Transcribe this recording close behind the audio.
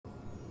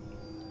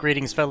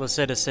Greetings, fellow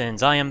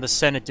citizens. I am the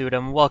Senate Dude,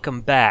 and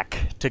welcome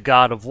back to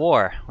God of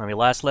War. When we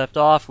last left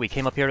off, we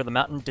came up here to the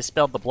mountain,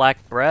 dispelled the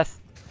Black Breath,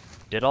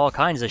 did all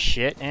kinds of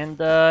shit, and,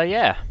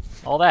 yeah,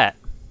 all that.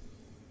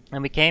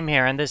 And we came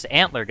here, and this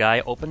antler guy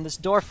opened this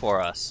door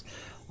for us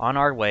on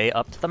our way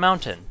up to the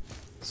mountain.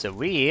 So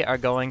we are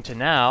going to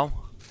now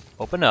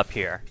open up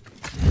here.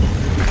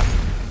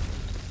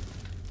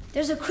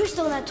 There's a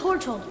crystal in that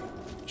torch holder.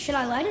 Should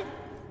I light it?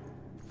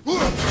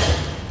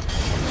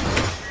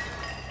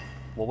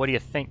 Well, what do you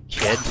think,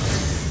 kid?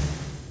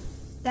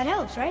 That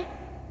helps, right?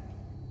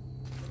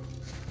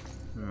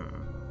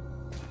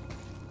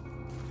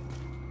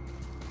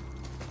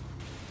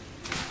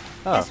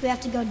 Oh. Guess we have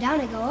to go down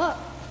and go up.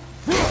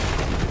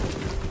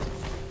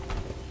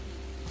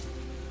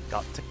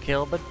 Got to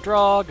kill the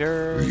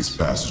Draugrs. These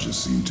passages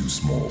seem too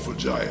small for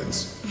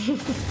giants.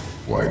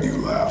 Why do you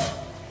laugh?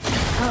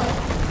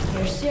 Oh,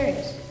 you're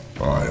serious.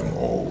 I am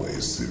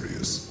always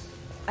serious.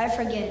 I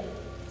forget.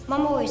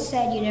 Mom always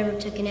said you never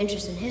took an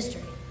interest in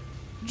history.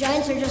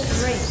 Giants are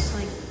just a race,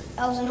 like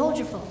elves and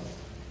Holgerfolk.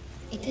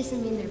 It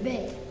doesn't mean they're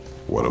big.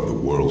 What of the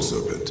world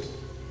serpent?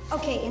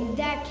 Okay, in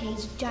that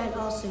case, giant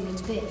also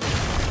means big.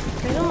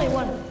 There's only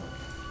one of them.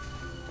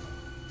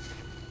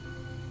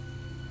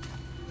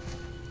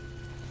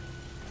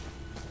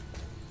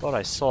 Thought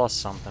I saw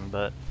something,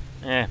 but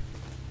eh.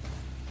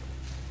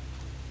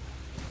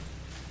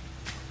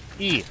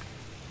 E.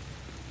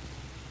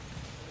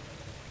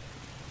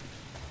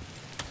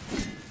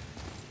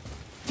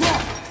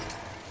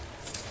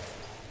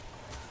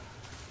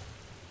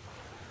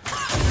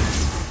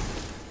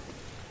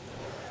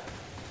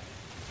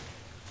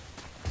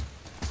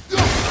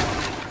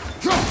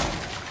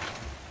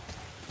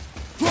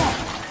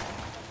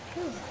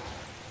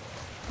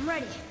 I'm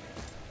ready.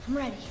 I'm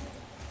ready.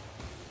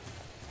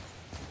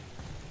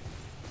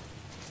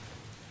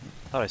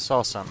 Thought I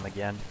saw something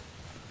again.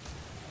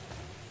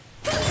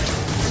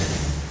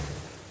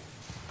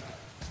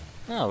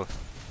 Oh.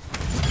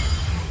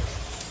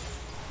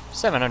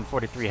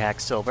 743 hack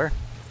silver.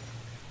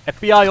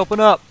 FBI, open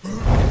up!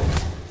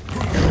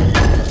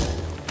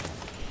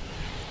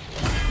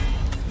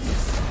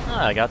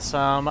 Ah, I got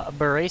some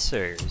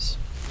bracers.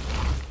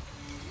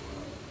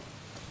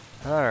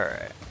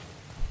 Alright.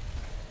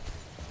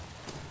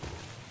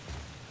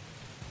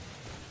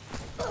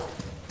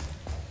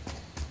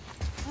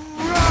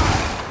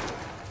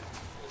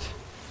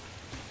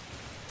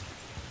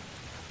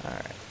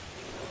 Alright.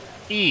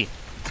 E.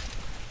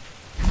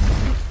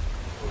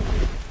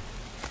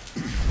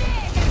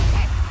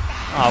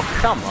 Oh,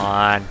 come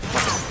on.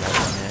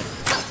 Fucking it.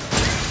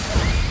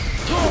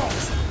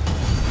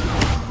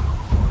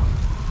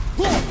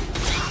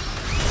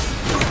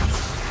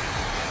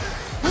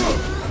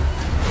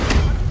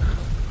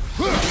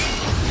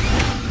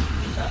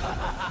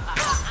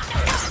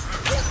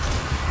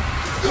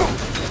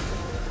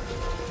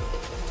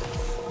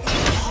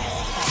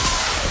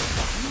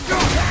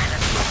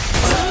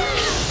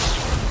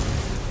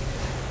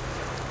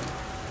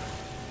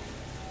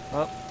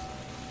 Oh,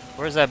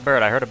 where's that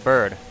bird? I heard a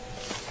bird.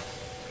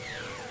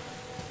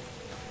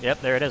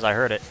 Yep, there it is. I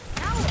heard it.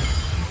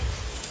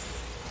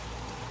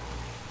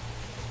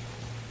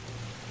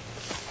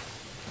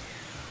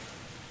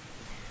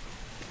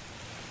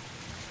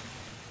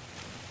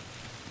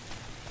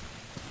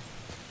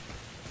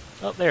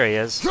 Oh, there he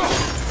is.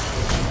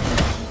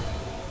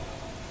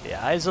 The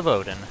Eyes of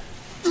Odin.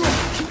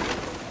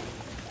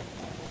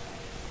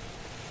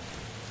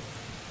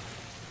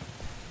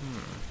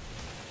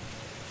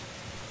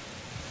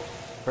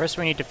 First,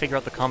 we need to figure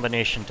out the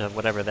combination to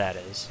whatever that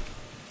is.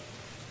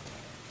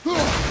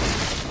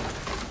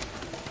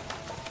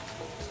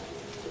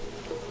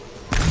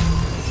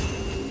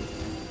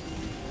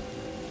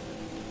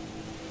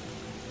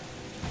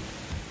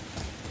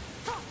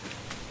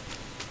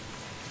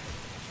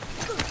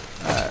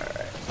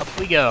 Alright, up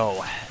we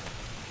go.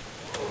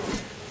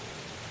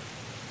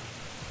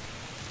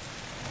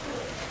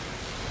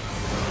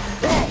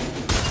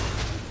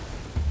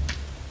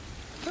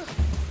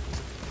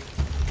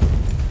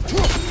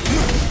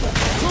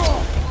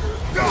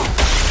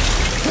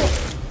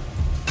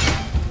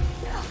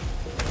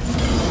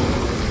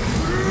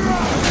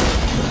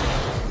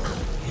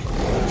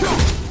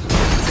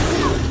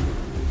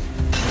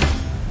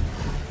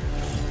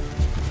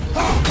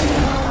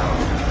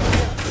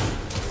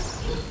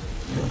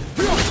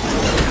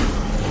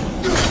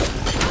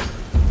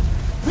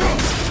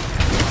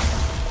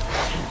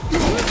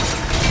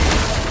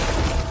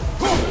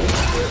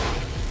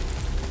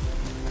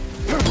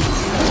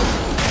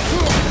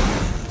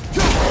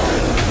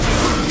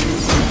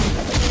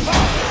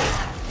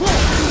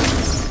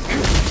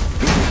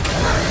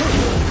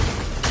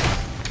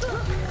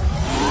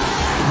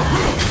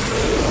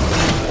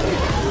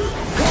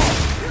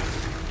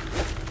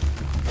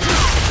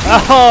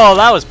 Oh,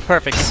 that was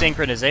perfect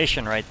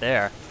synchronization right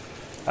there.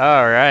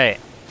 Alright.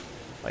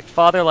 Like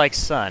father, like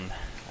son.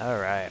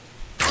 Alright.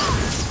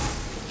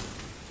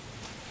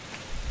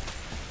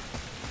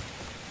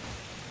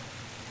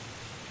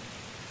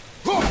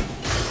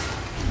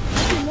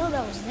 I didn't know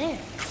that was there.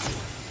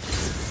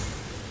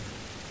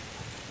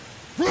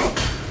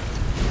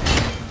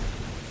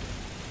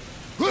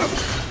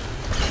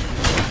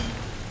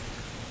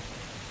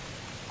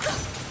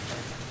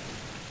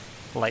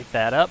 Light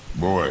that up.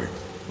 Boy,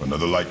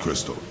 another light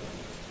crystal.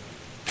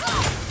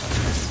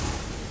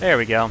 There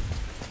we go.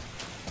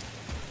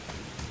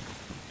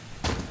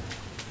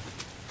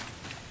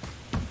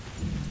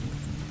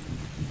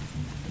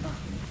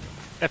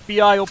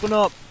 FBI, open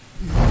up!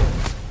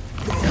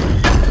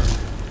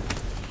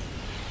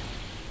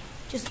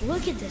 Just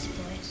look at this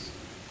place.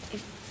 It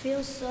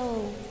feels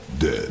so...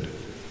 Dead.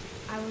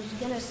 I was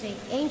gonna say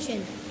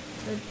ancient,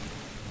 but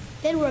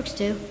it works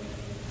too.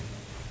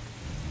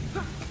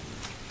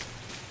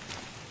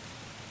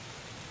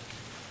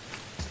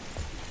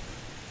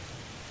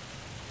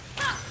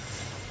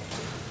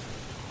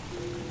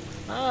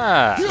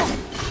 Ah!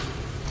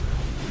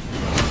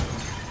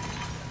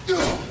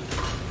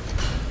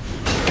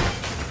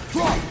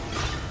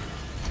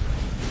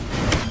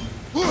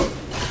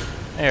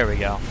 There we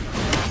go.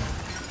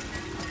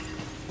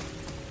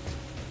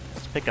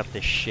 Let's pick up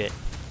this shit.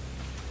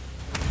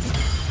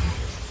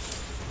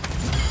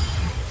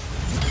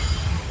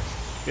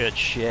 Good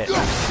shit.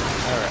 Alright.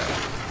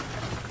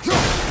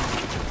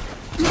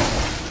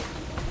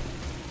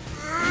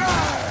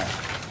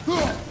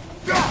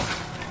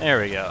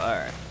 There we go,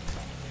 alright.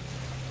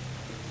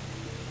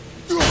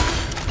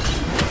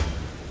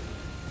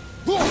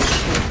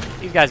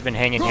 These guys have been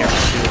hanging here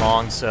for too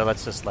long, so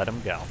let's just let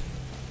them go.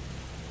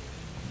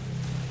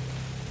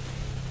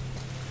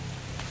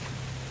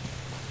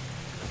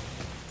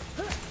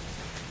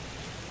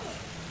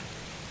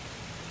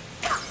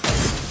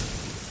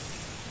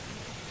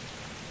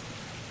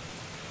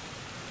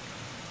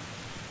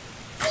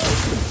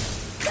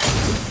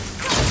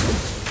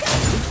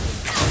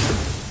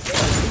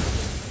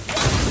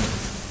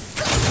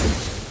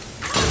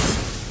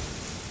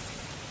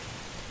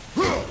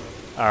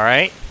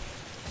 Alright.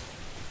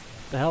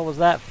 The hell was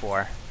that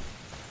for?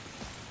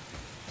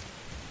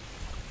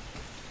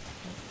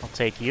 I'll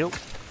take you.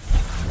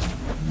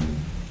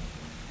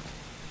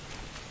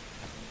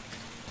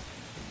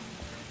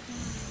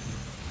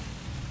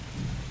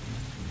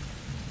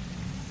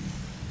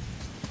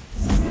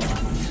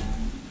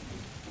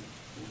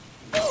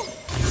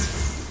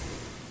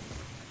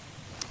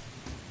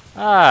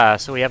 Ah,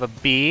 so we have a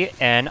B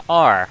and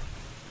R.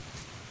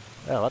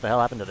 Well, what the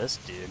hell happened to this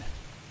dude?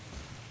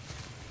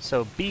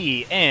 So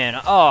B and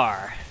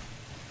R.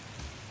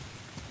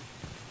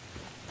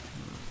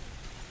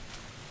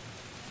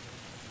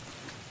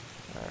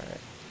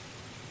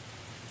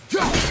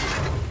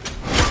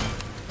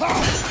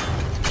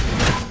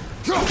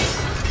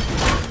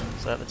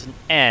 So that's an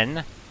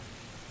N.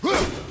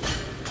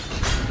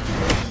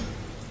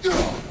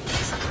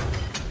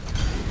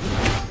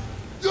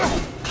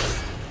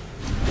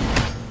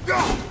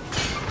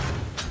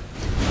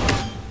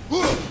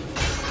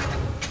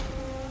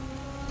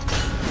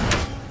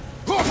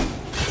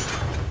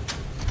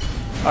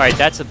 Alright,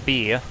 that's a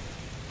B.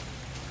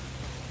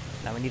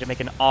 Now we need to make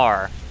an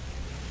R.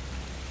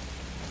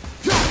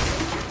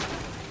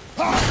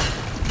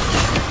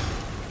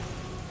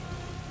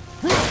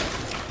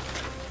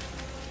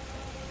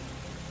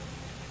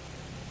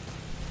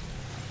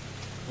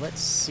 Let's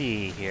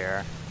see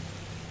here.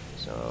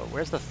 So,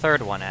 where's the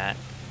third one at?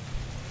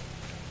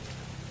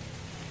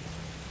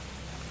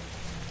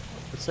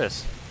 What's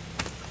this?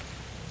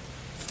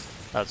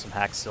 Oh, some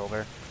hack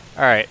silver.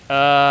 Alright,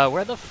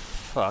 where the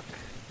fuck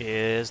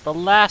is the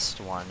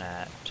last one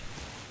at?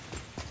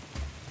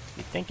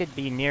 You'd think it'd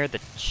be near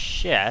the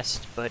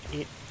chest, but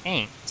it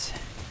ain't.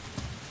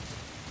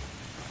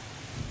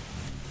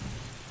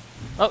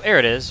 Oh, here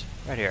it is.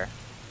 Right here.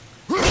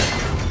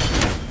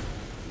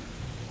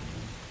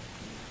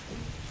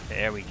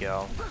 There we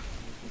go.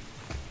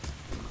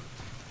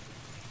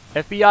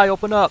 FBI,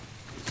 open up!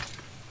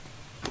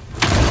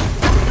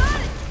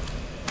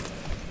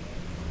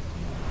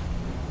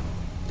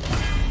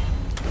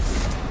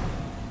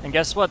 And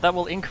guess what? That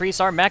will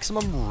increase our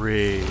maximum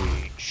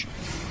rage.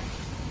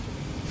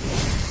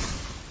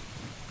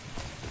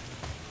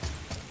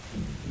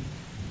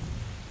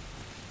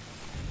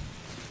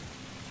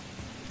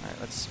 Alright,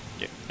 let's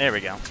do... There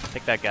we go.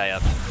 Pick that guy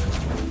up.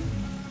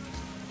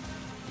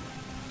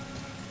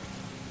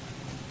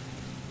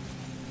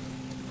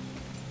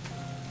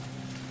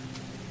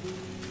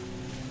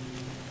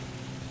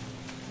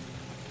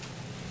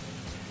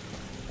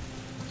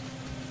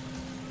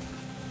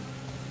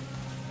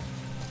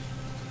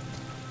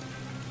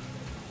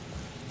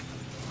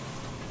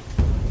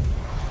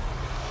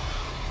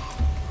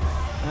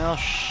 Oh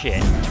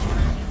shit.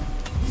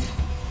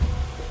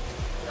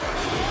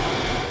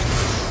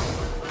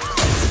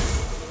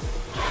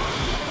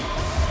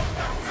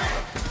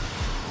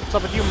 What's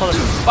up with you,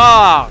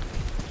 motherfucker?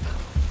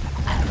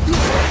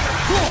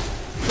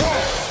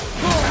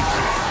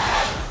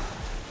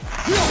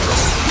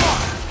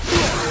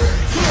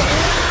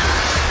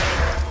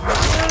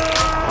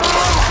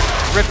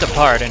 Ripped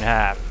apart in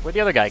half. Where'd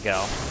the other guy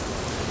go?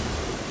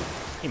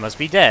 He must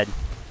be dead.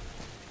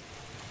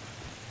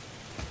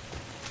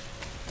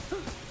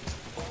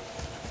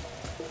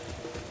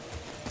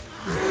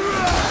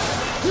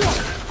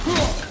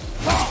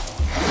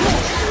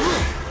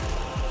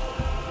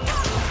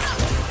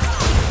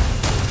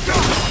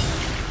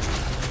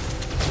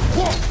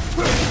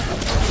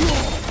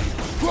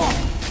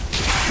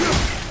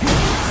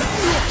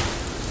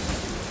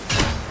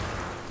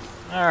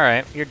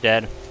 Alright, you're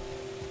dead.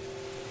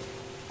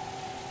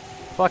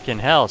 Fucking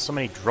hell, so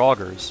many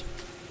Draugrs.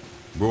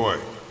 Boy,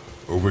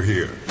 over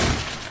here.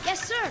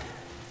 Yes, sir.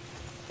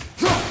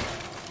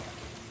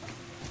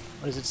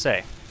 What does it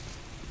say?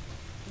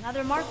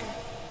 Another marker.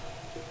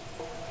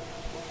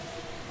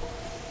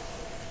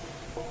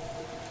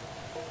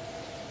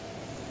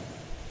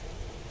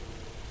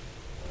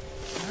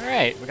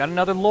 Alright, we got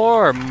another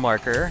lore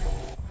marker.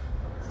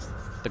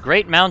 The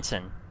Great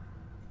Mountain.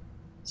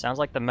 Sounds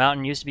like the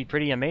mountain used to be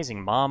pretty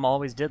amazing. Mom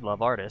always did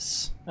love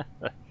artists.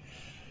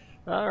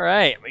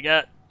 Alright, we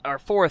got our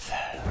fourth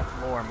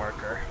lore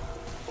marker.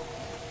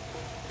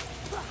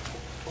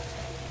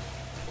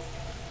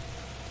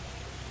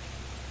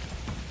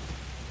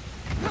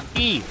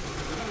 E!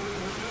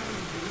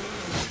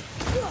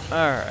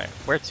 Alright,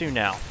 where to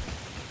now?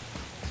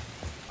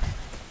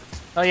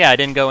 Oh yeah, I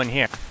didn't go in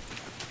here.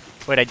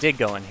 Wait, I did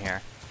go in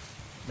here.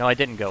 No, I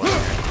didn't go in here.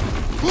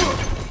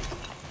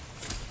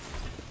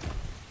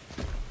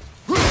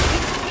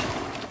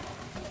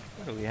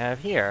 What do we have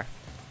here?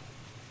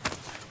 I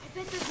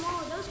bet there's more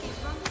where those came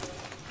from.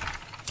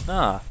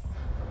 Ah.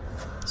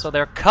 So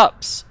they're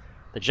cups.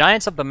 The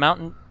giants of the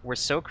mountain were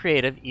so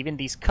creative, even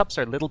these cups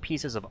are little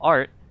pieces of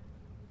art.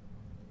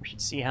 We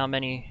should see how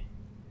many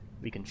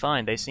we can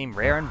find. They seem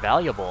rare and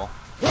valuable.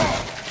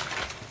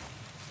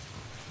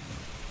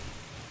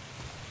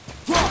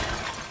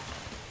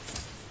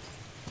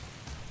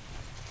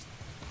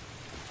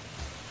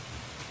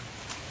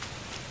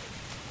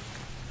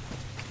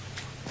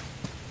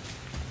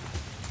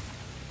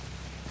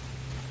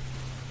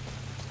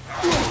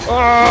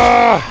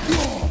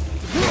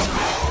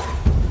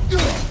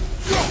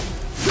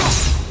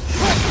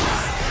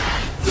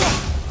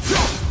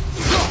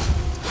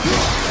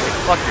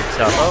 Fuck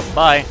yourself. Oh,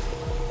 bye.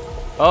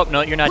 Oh,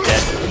 no, you're not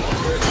dead.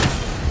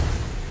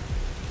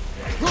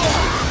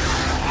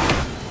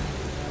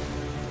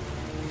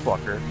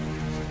 Fucker.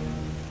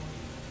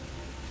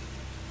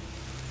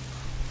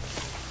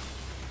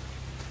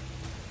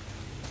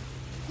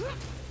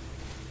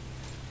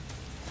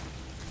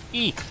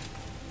 E.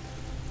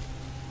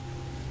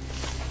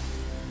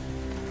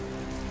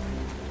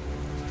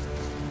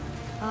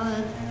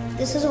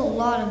 This is a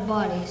lot of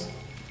bodies.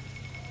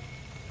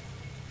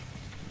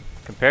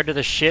 Compared to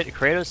the shit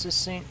Kratos is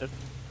seeing,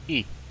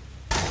 E.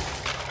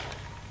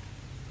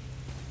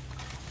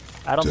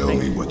 I don't Tell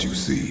think. me what you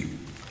see.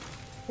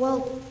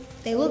 Well,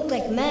 they look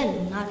like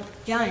men, not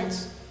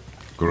giants.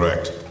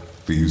 Correct.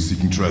 Thieves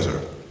seeking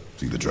treasure.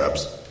 See the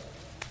traps?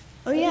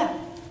 Oh yeah,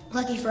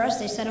 lucky for us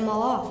they set them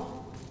all off.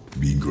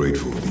 Be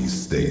grateful these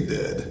stay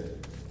dead.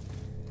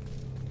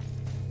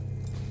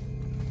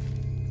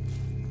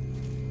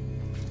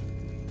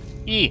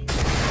 E.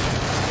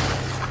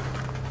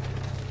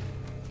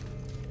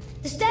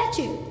 The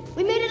statue!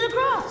 We made it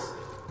across!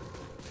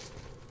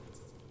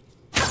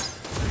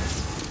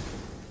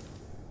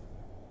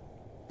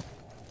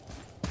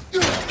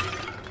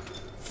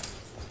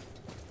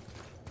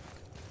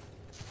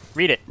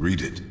 Read it.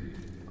 Read it.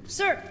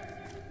 Sir!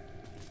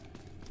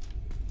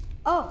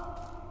 Oh,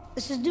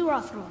 this is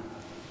Durathror,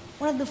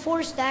 one of the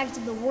 4 stags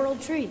of the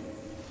World Tree.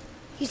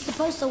 He's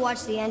supposed to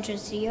watch the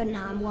entrance to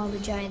Jotunheim while the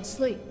giants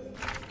sleep.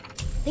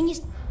 Thing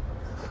is,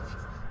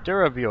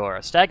 Duravur,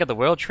 a stag of the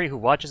World Tree who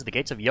watches the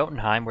gates of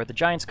Jotunheim where the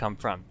giants come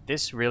from.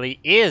 This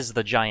really is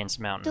the Giants'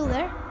 Mountain. still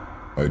there?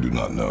 I do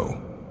not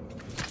know.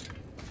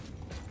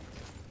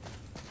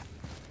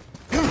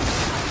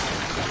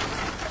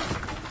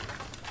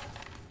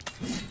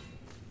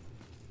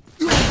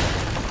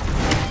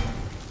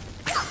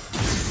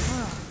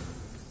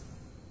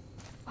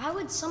 Why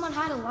would someone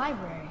hide a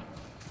library?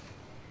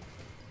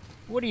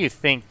 What do you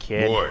think,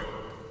 kid? Boy,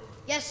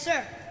 Yes,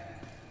 sir.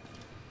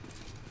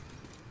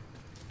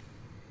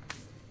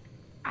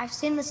 I've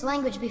seen this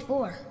language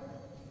before.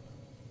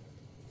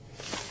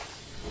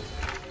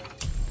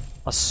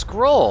 A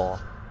scroll!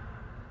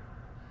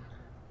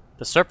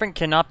 The serpent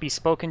cannot be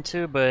spoken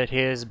to, but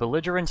his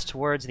belligerence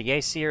towards the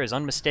Aesir is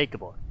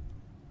unmistakable.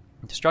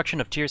 Destruction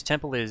of Tyr's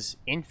temple is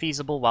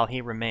infeasible while he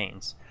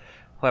remains.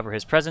 However,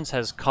 his presence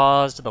has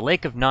caused the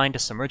Lake of Nine to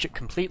submerge it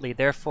completely,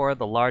 therefore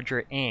the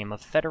larger aim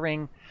of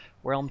fettering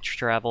realm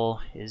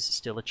travel is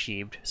still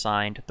achieved.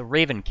 Signed, the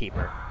Raven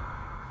Keeper.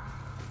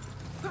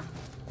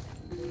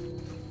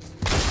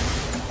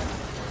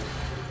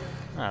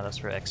 Ah, that's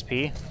for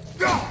XP.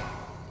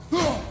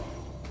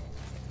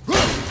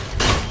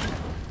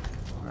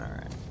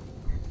 Alright.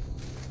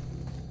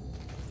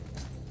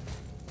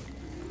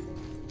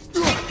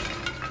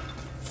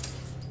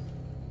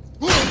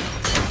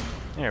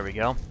 There we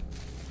go.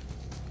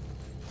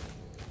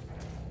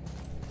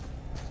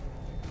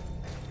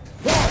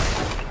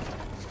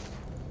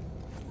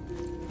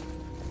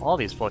 All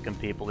these fucking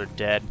people are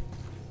dead.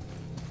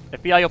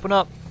 FBI, open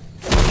up!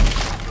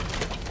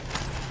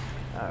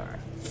 Alright.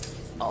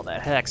 All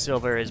that hack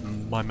silver is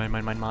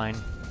mine.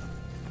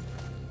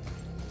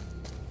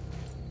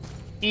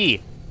 E!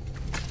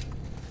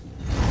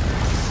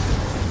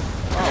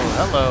 Oh,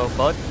 hello,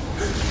 bud.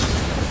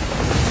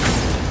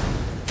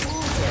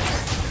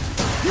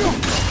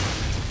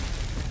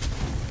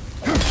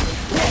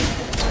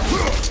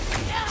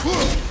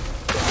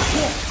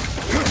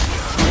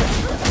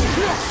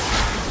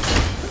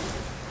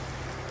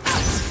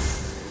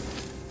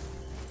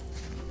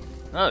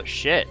 Oh,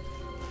 shit.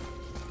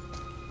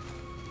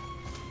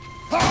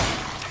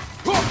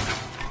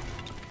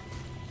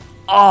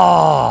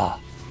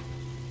 Oh!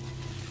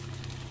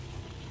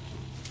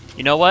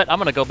 You know what? I'm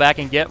gonna go back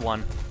and get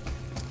one.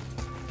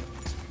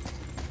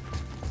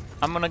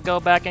 I'm gonna go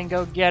back and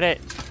go get it.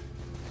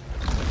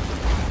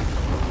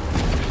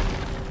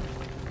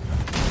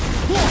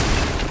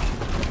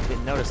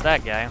 Didn't notice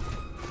that guy.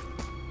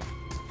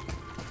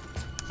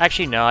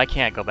 Actually, no, I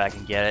can't go back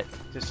and get it.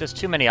 There's just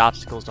too many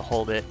obstacles to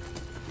hold it.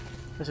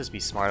 Let's just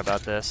be smart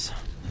about this.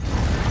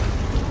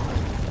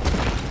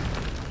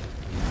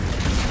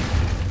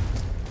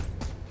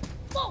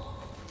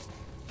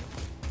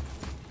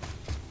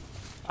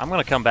 I'm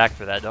gonna come back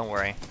for that, don't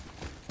worry.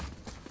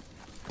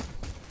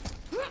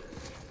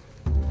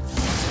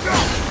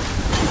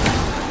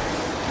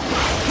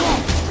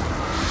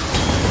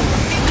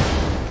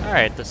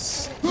 Alright,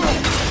 this...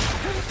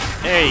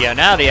 There you go,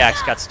 now the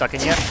axe got stuck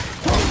in you.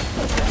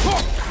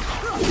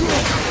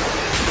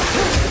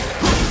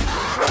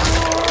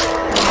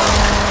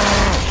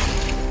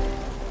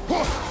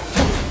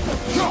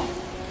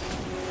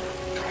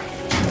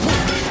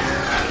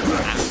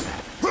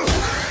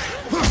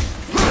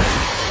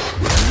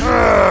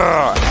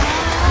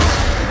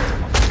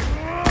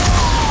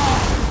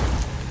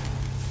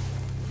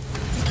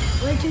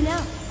 Where to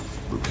now?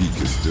 The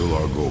peak is still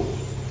our goal.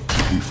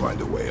 We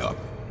find a way up.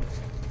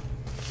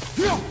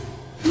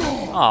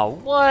 Oh,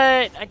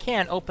 what? I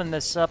can't open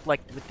this up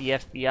like with the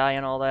FBI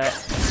and all that.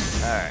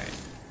 Alright.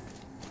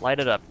 Light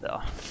it up,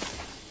 though.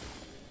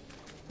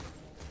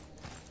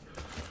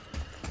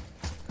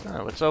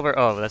 Oh, what's over?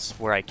 Oh, that's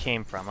where I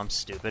came from. I'm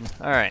stupid.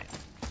 Alright.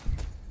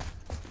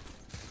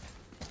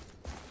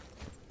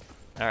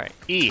 Alright,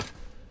 E.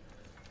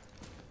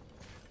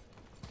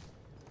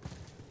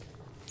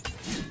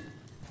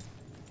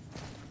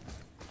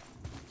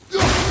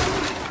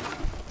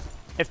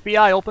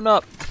 FBI, open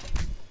up!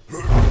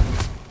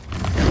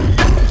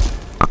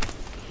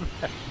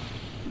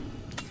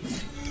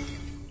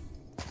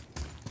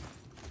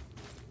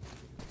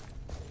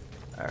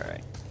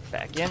 Alright,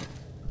 back in.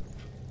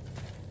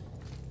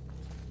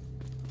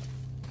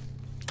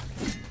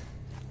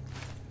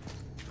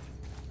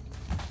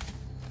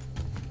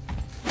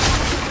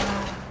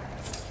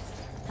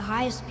 The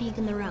highest peak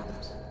in the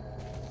realms.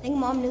 Think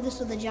Mom knew this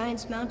was the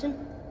Giant's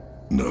Mountain?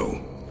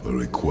 No, the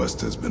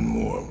request has been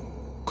more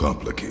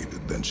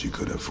complicated than she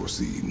could have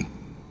foreseen.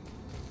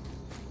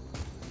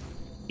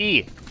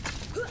 E.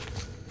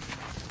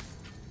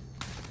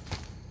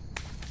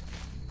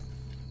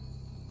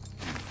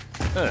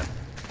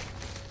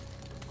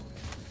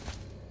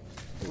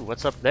 Ooh,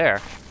 what's up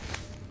there?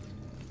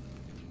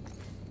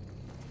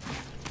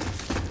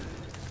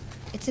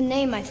 It's a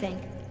name, I think.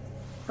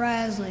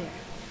 Razlier.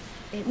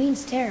 It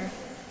means terror.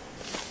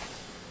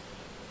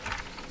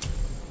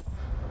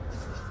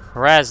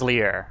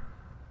 Razlier.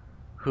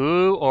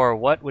 Who or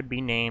what would be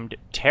named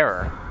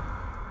Terror?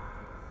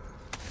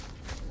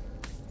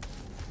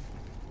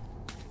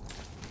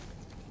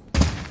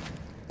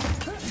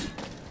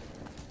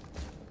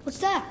 What's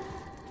that?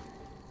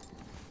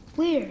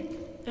 Weird.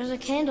 There's a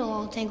candle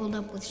all tangled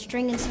up with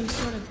string and some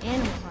sort of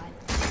animal hide.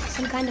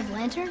 Some kind of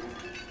lantern?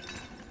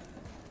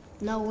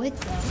 No wick,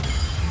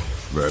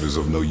 though. That is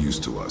of no use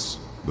to us.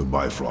 The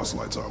Bifrost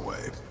lights our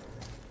way.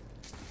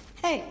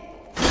 Hey,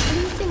 what do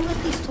you think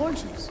lit these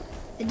torches?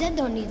 The dead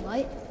don't need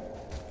light.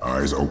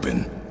 Eyes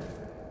open.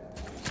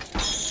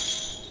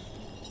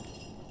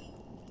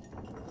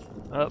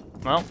 Oh,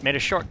 well, made a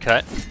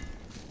shortcut.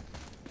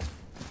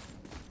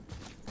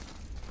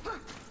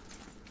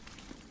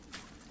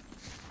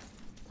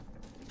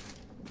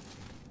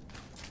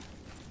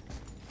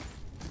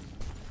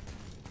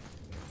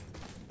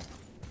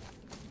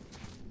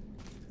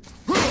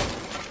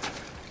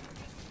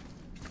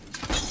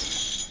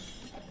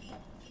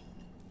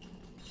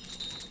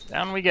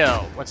 Down we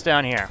go. What's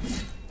down here?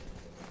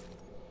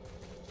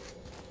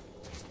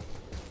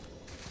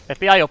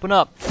 FBI, open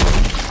up!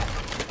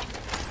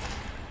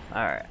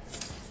 Alright.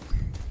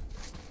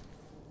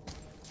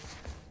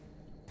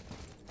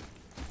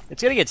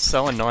 It's gonna get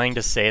so annoying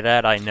to say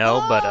that, I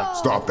know, but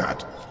Stop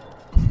that.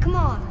 Come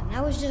on,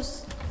 I was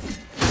just...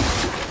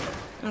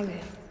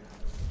 Okay.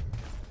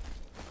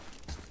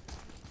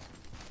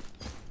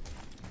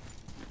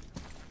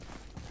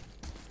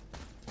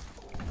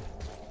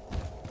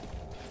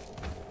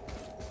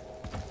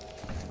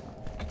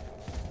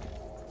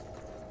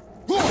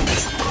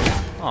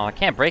 Oh, I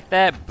can't break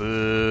that?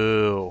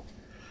 Boo.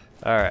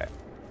 Alright.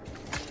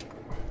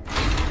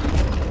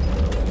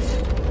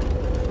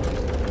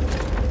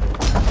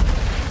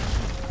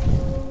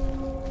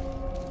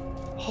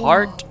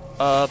 Heart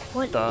of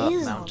What the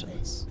is all mountain.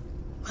 this?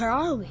 Where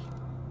are we?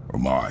 A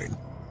mine.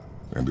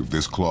 And if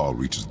this claw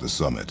reaches the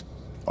summit,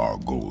 our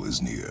goal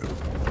is near.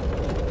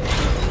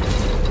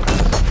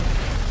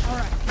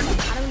 Alright,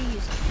 how do we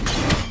use it?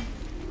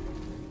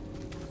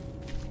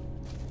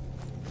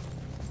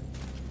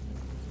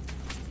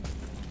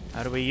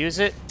 How do we use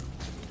it?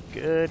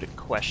 Good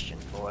question,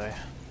 boy.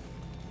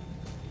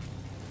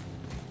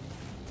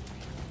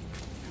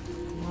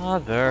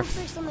 Mother. Looks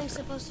like something's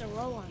supposed to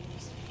roll on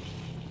these things.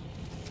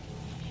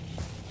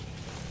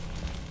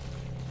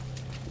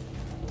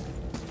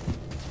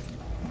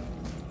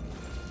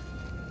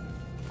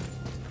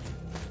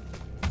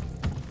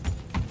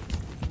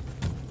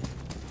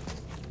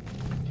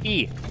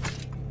 E.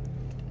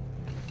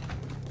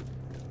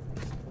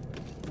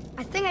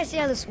 I think I see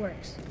how this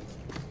works.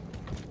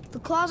 The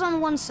claw's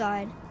on one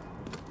side,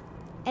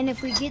 and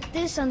if we get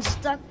this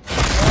unstuck...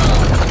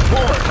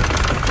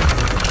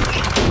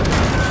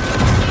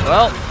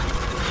 Well...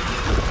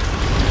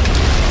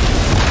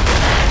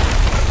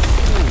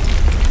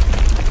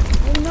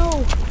 Oh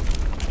no!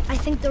 I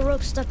think the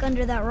rope's stuck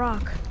under that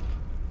rock.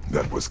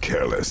 That was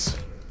careless.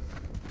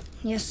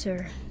 Yes,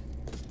 sir.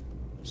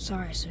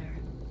 Sorry, sir.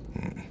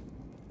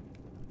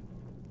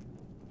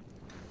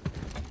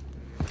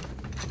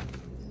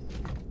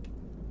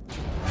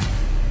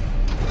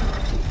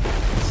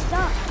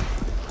 Stop!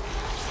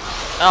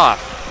 Ah,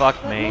 fuck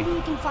But me. maybe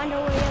we can find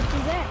our way up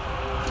through there.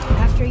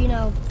 After, you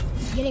know,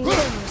 getting rid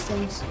of those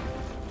things.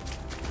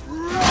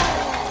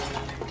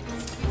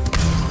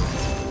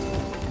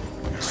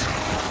 What's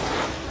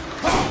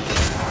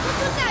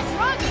with that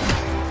drug?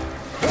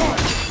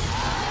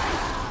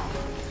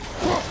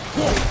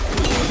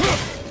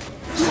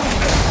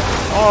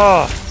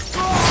 Oh!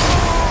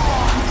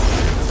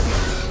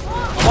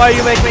 Why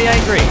you make me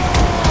angry?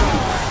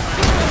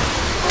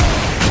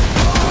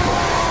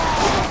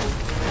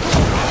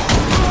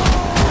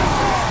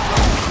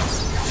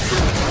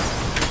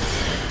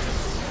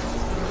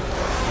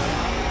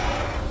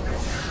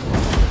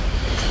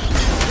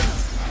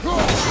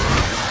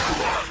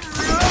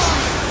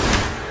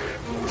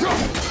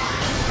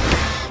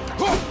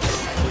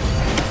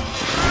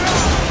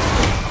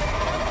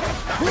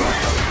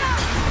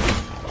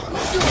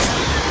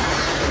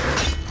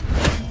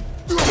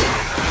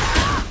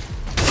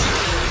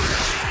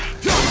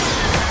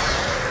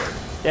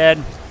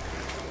 Dead.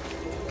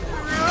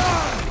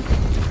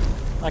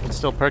 I can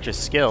still purchase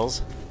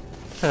skills.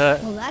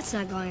 Well, that's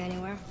not going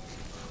anywhere.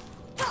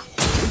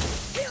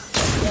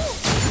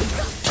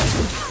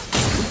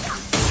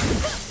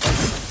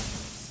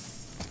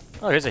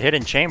 Oh, here's a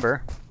hidden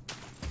chamber.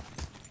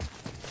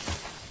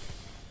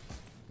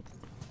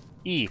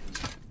 E.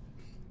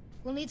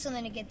 We'll need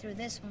something to get through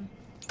this one.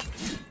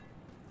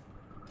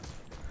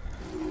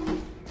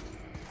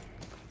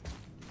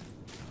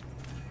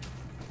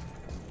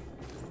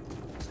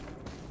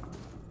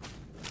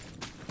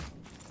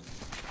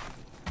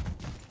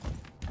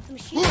 The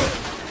machine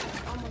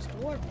is almost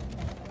warped.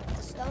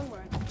 The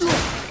stonework.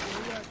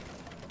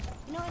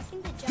 You know, I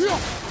think the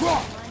giants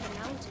that climbed the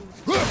mountains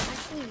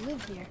actually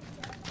lived here.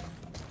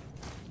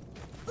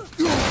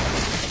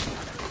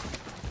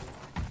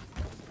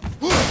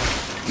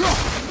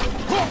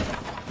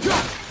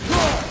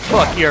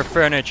 Fuck your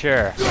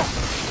furniture.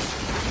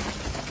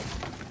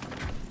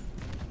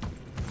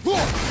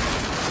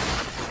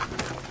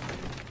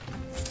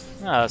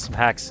 Ah, some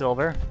hack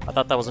silver. I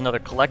thought that was another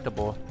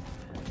collectible,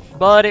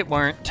 but it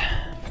weren't.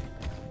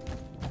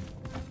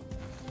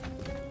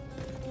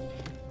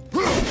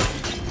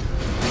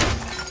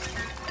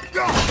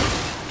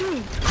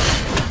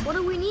 What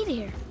do we need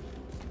here?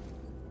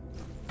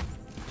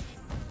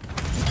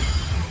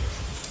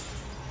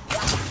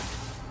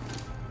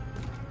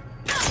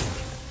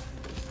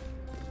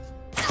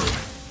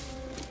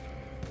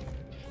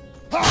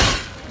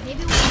 Maybe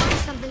we'll find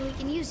something we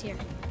can use here.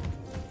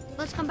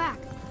 Let's come back.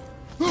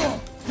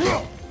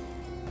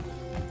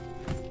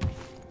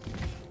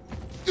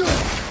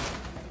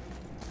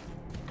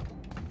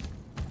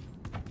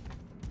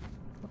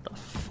 What the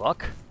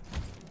fuck?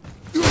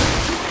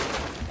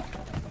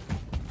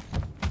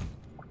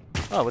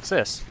 Oh, what's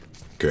this?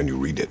 Can you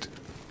read it?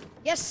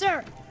 Yes,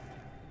 sir.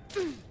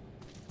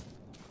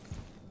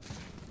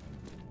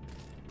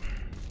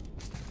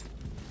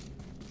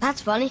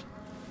 That's funny.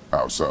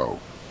 How so?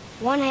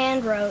 One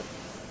hand wrote,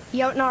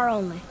 Jotnar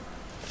only.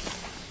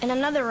 And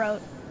another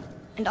wrote,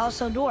 and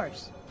also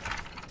dwarves.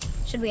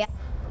 Should we...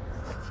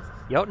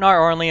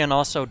 Jotnar only and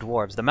also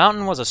dwarves. The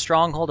mountain was a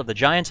stronghold of the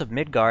giants of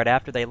Midgard.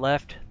 After they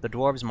left, the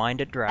dwarves mined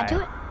it dry. Add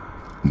to it?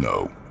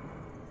 No.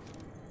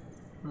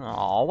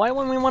 Aw, why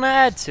wouldn't we want to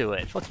add to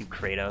it? Fuck you,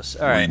 Kratos.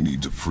 Alright. We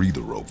need to free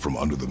the rope from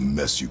under the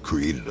mess you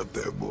created up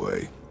there,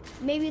 boy.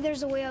 Maybe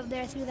there's a way up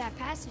there through that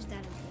passage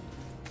that...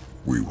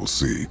 We will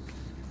see.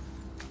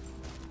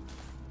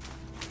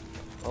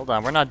 Hold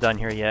on, we're not done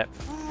here yet.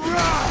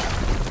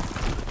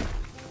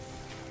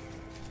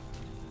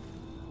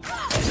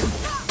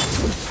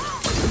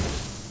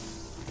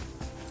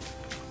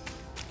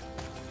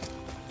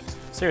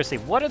 Seriously,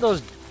 what are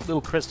those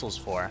little crystals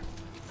for?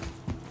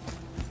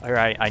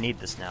 Alright, I need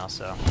this now,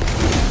 so...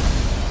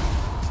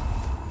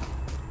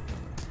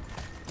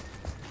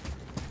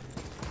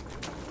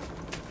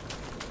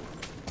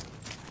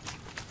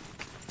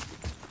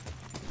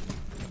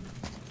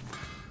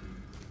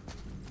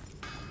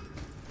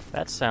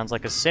 That sounds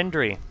like a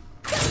Sindri.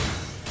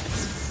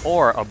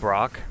 Or a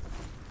Brock.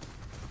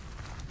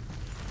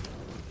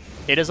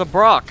 It is a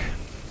Brock!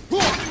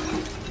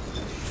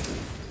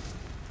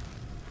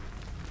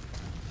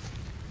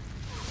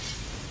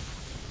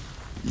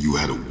 You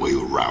had a way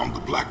around the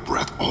Black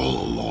Breath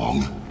all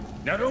along?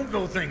 Now don't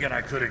go thinking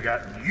I could have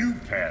gotten you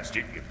past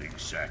it, you big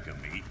sack of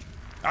meat.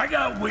 I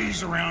got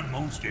ways around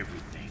most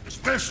everything,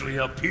 especially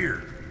up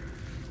here.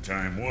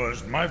 Time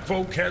was, my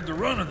folk had the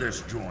run of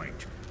this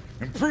joint.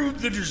 Improved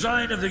the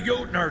design of the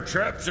Jotnar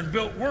traps and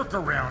built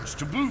workarounds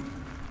to boot.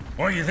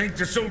 Why you think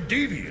they're so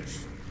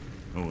devious?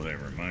 Oh, that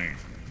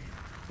reminds me.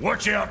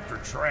 Watch out for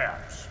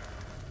traps.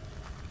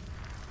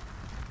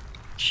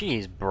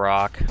 Jeez,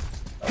 Brock.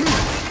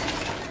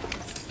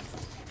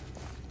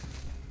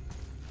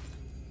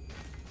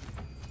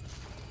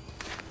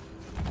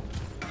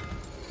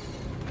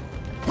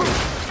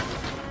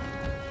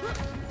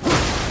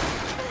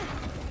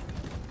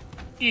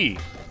 E.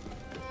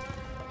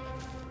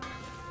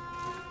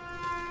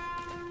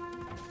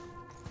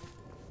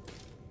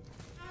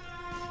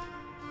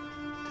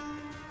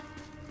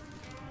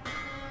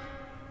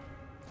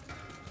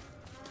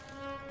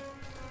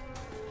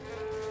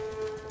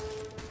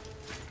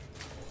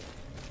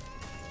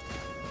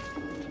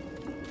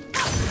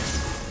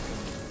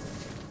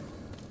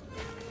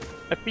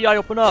 FBI,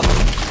 open up!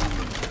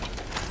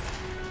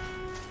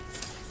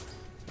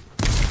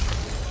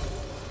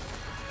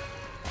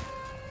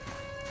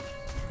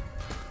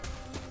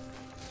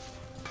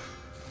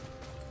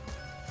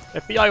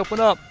 FBI, open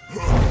up!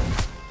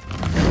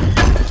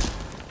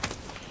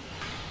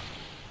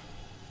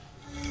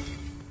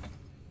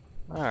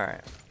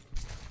 Alright.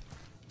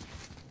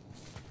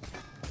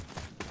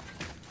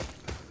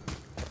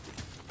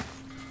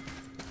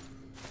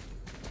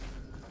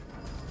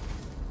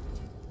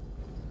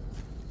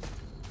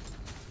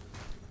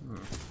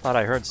 Thought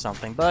I heard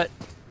something, but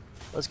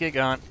let's get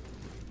going.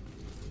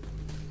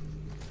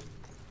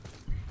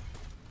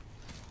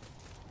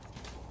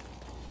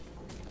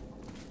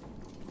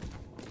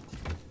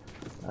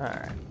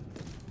 Alright.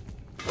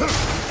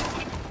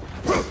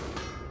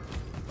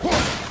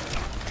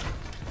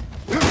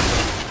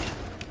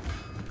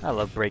 I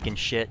love breaking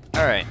shit.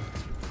 Alright.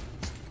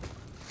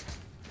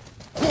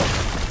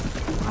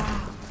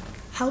 Wow.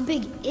 How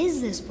big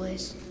is this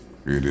place?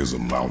 It is a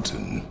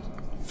mountain.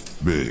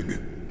 Big.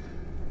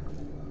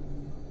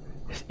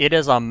 It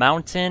is a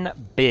mountain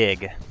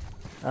big.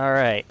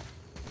 Alright.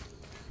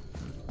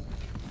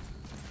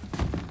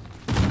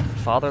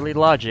 Fatherly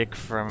logic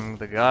from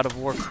the God of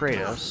War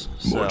Kratos.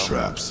 More So.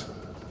 traps.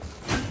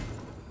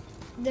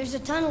 There's a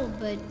tunnel,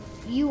 but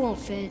you won't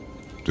fit.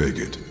 Take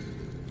it.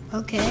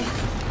 Okay.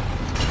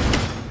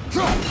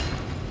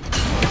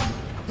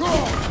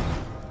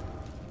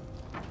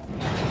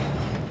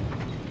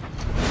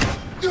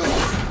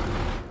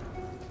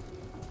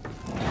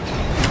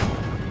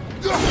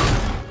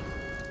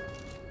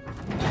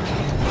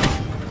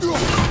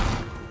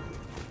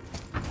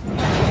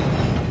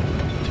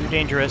 Too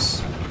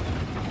dangerous.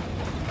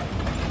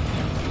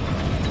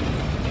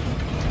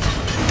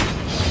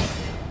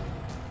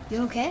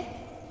 You okay?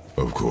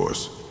 Of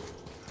course.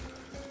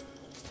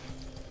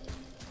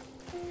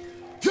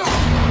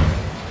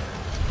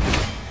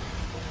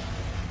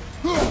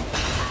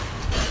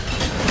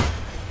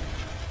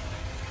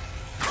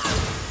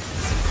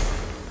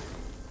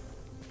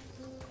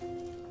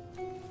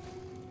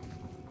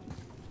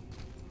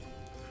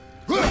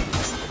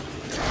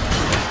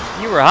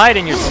 You were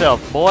hiding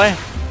yourself, boy.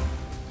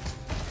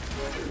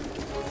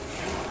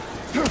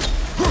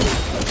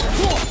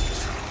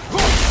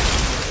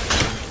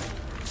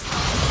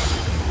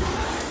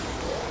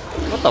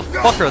 What the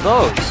fuck are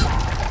those?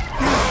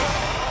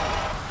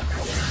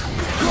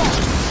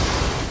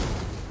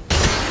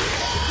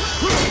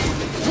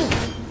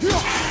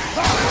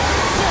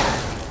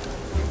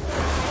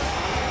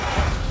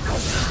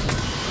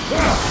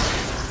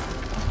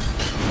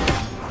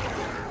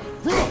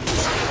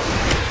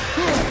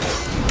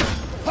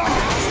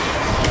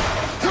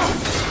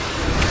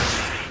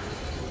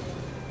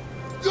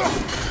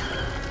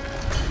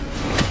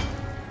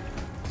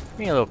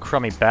 You little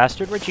crummy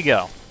bastard, where'd you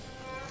go?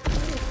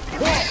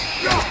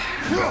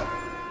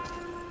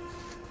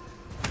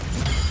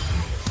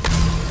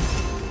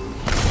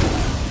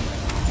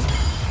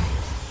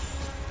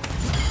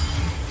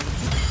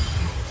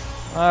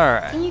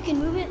 Alright. And you can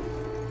move it?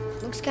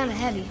 Looks kind of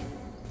heavy.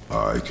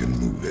 I can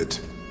move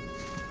it.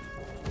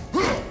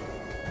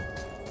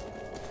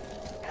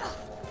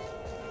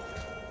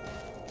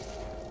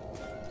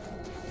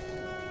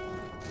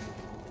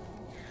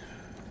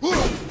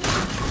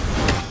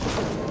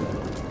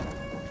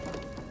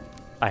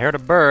 I heard a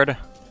bird.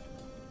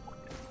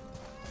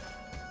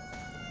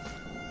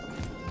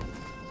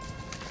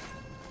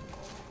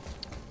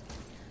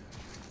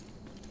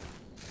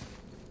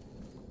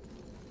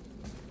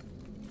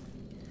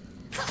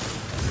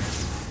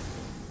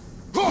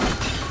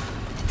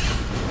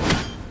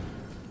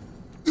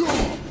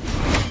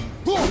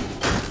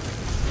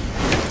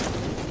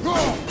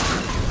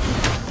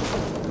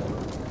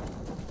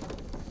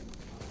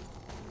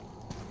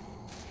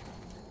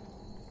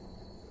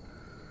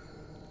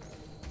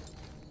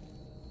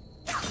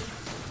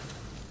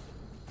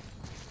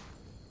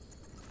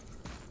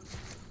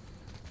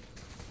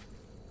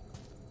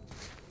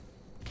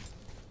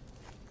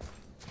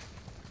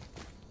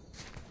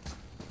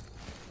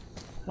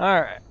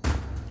 Alright.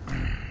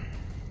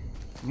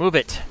 Move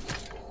it.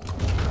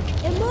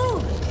 It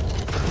moved!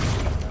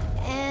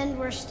 And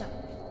we're stuck.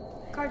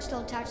 Card's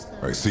still attached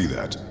though. I see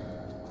that.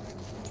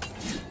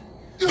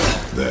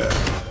 There.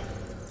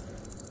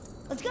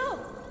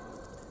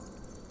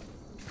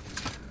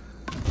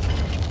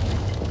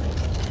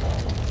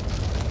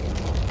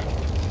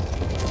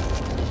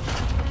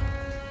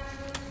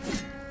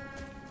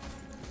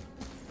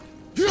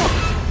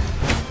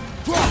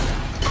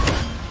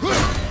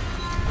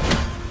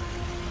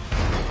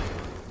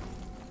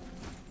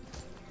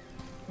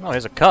 Oh,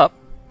 here's a cup.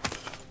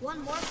 One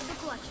more for the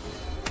collection.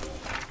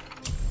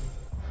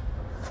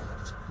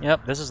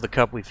 Yep, this is the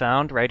cup we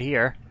found right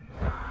here.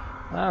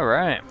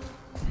 Alright. Make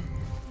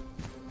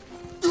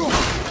your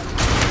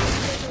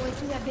way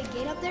through that big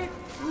gate up there?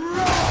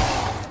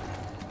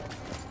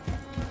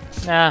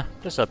 Nah,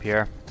 just up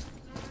here.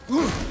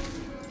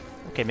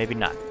 Okay, maybe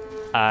not.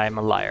 I'm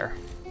a liar.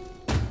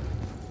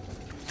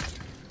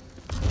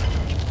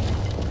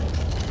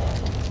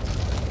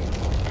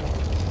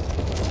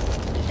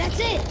 That's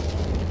it!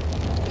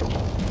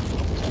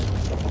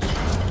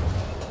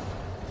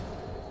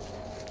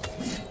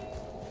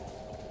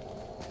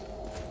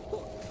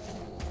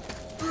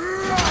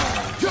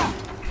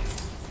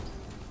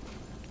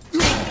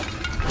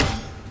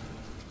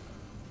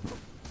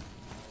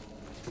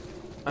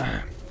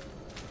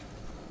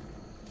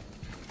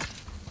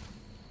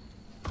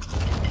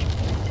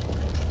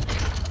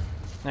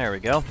 There we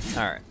go.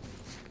 Alright.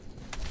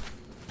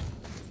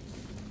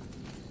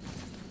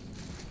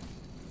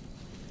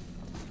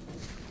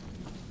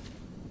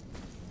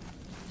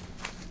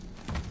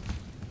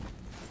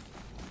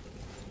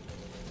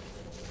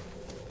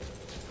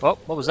 Oh,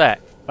 what was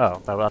that?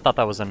 Oh, I thought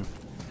that was an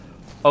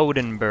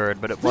Odin bird,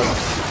 but it wasn't.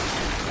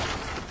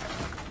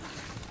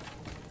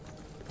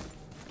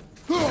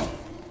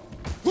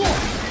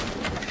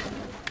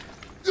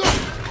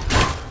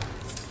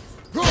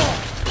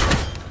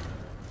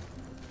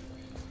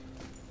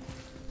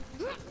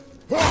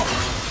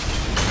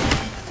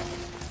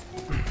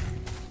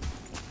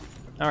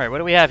 Alright, what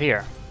do we have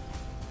here?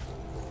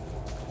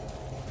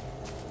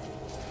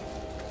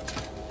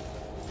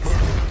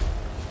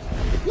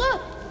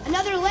 Look!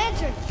 Another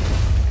lantern!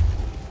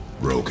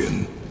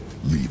 Broken.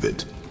 Leave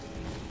it.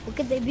 What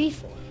could they be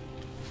for?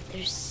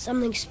 There's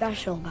something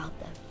special about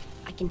them.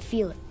 I can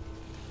feel it.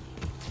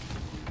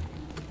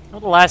 Know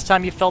the last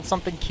time you felt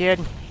something,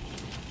 kid?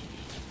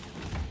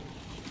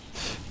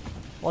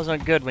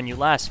 Wasn't good when you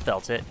last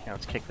felt it. Here,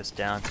 let's kick this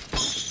down.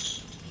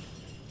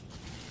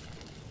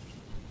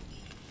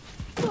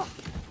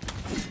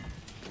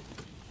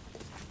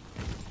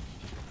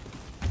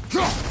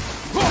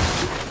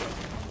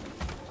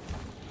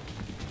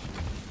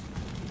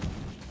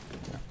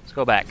 Let's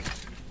go back.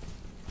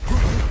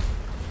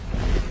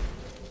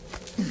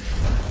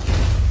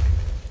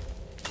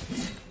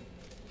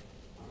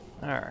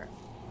 Alright.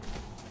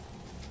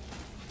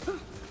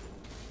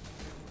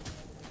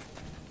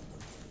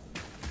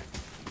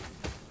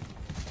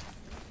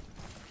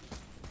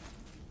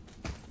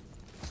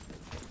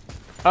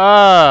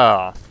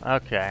 Oh,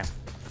 okay.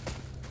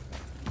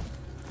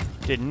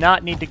 Did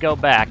not need to go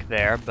back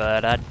there,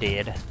 but I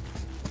did.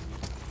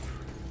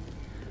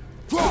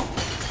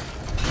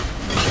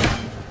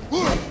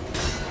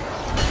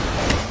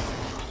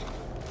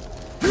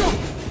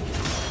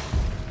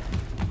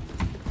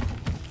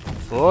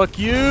 Fuck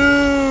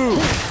you!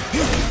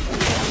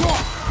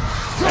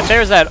 And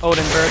there's that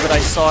Odin bird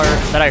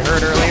that I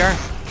heard earlier.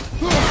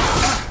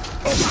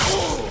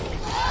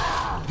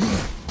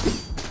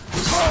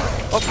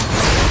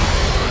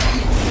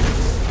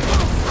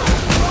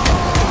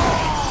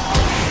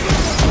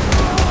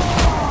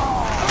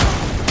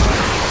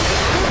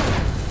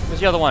 Where's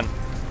the other one?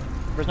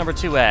 Where's number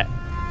 2 at?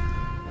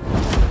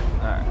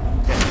 Alright.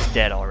 Okay, he's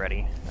dead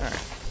already. Alright.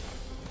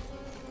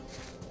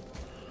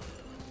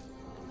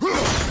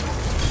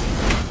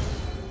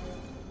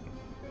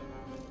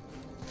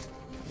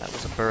 That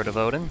was a bird of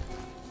Odin.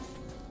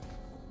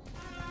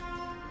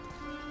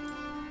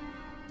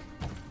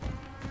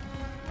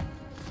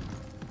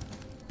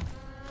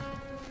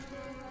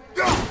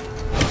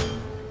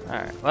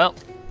 Alright, well.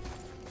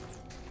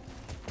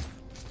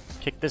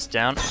 Kick this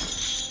down.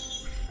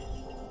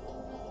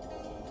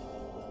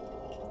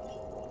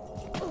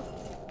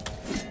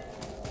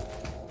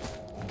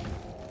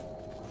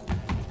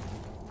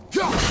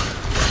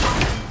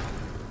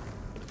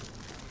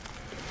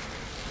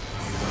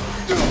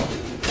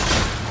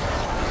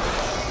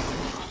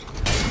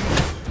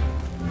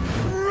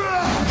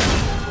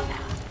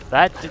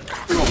 That did...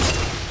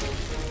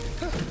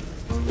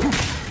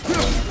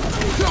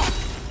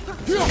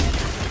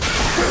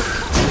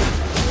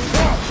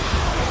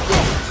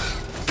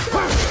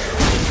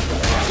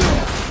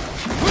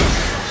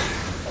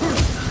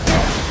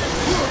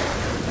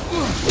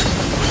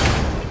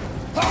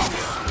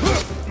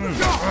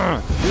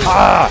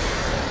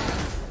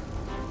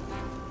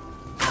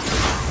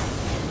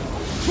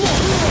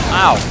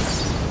 Ow!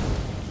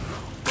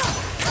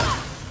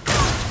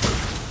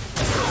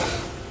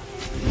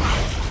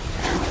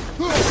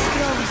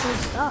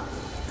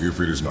 If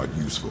it is not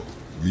useful,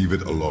 leave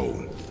it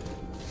alone.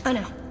 I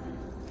know.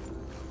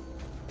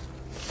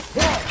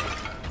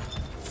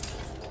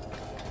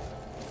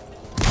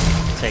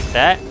 Take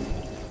that.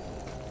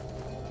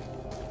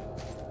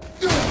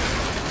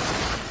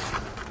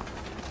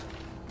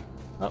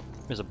 Oh,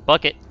 there's a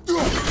bucket.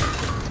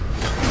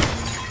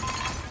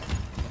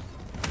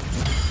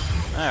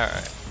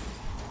 Alright.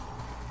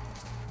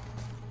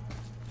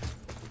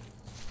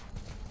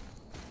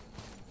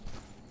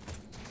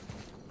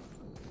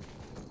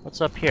 What's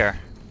up here?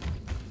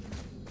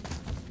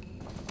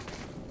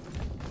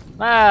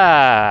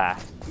 Ah!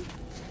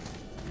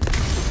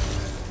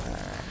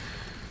 Alright.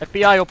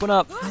 FBI, open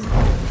up!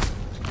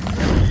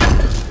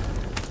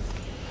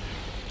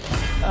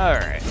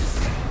 Alright.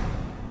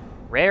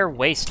 Rare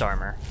waist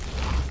armor.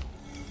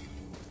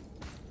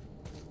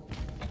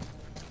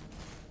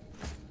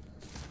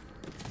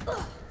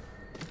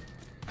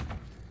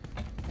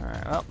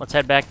 Alright, well, let's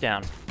head back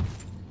down.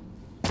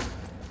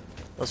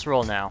 Let's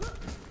roll now.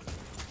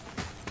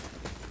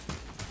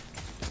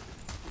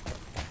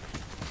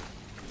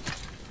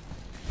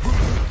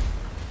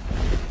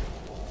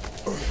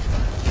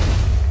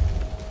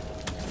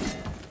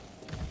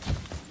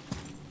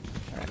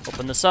 Alright,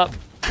 open this up.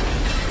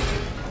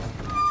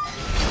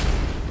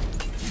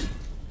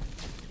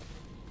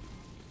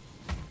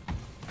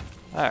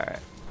 Alright.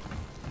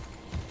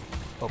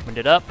 Opened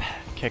it up,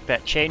 kick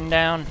that chain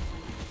down.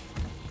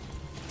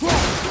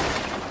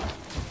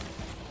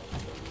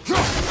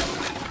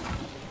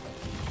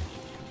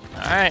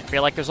 Alright,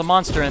 feel like there's a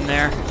monster in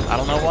there. I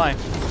don't know why.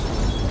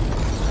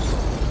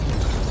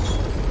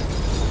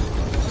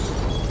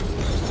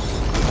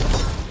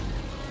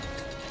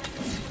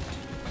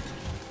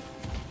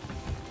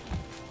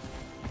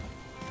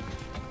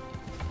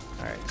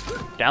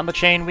 Alright, down the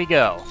chain we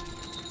go.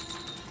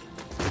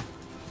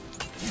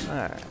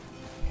 Alright.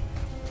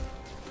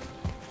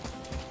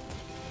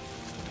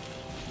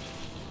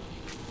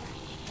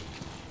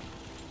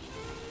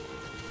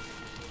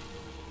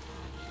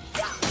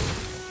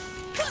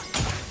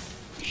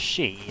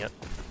 Shit.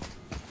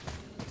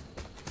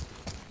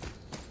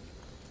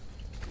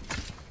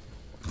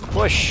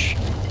 Push.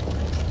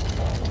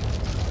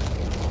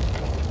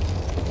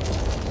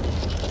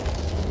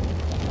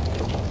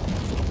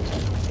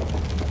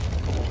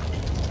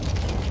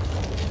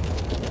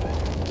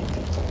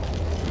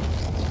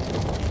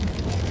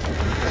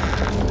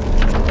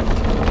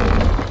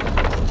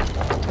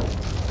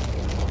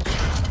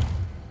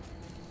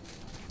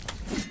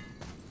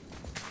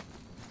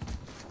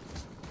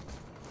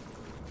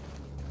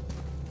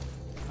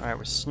 Alright,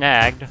 we're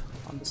snagged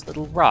on this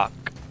little rock.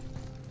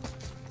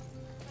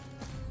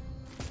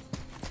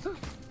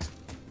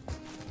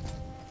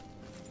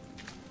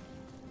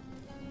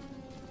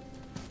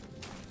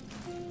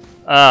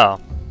 Oh,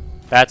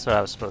 that's what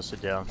I was supposed to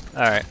do.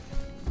 Alright.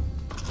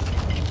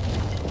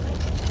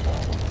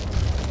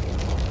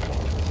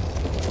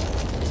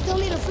 Still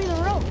need to free the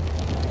rope.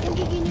 Think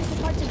you can use the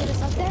part to get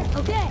us up there?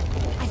 Okay,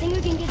 I think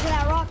we can get to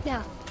that rock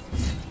now.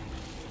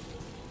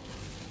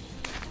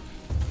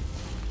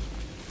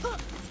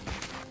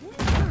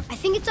 I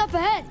think it's up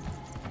ahead.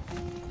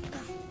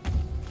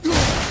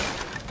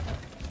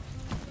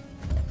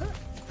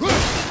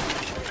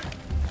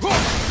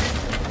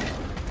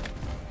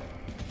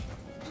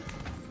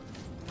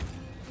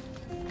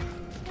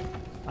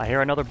 I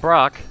hear another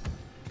Brock.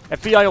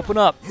 FBI, open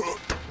up!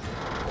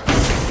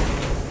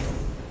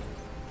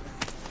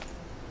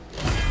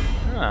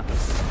 Huh.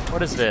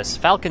 What is this?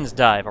 Falcon's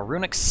Dive, a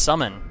runic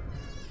summon.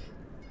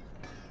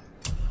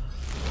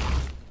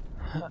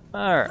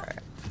 Alright.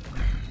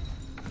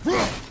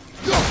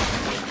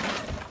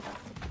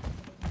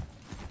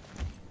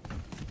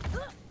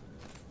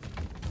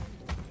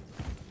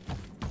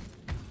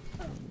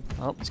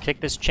 Well, let's kick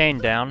this chain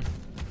down.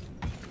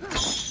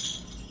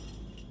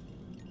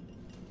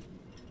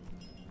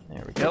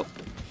 There we go.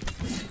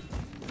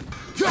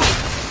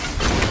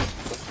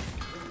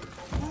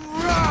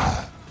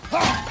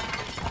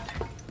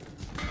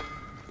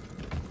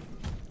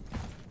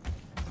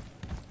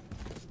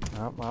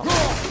 Oh, well.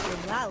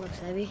 That looks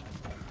heavy.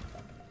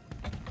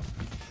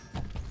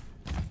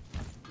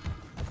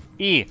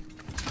 E.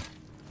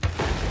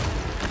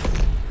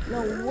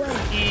 No way.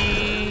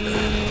 E.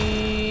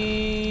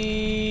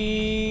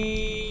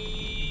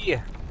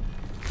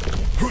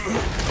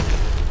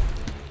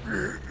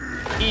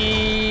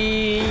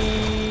 E.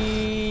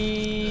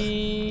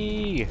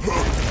 You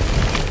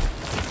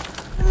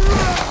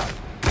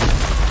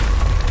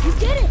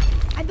did it!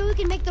 I bet we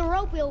can make the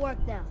rope wheel work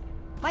now.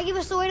 Might give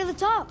us the way to the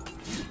top.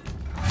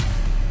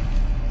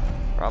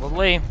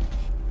 Probably.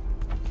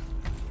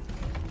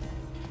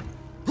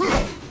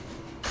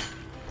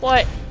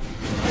 What?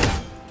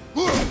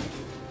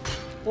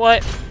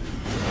 What?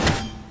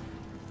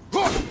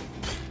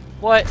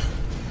 What?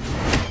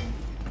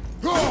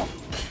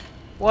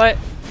 What?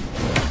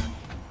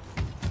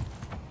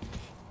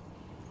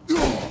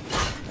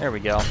 There we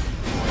go.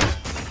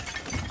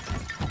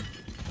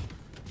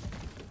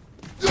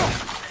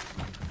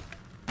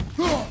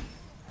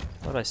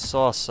 Thought I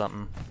saw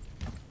something.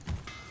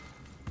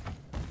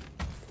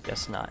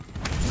 Guess not.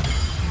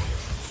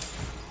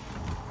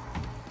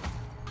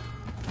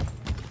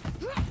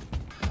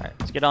 Alright,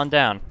 let's get on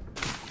down.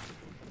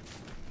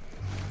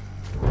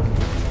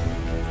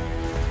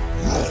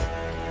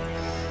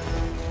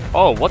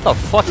 Oh, what the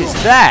fuck is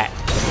that?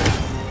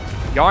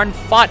 Yarn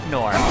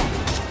Fotnor.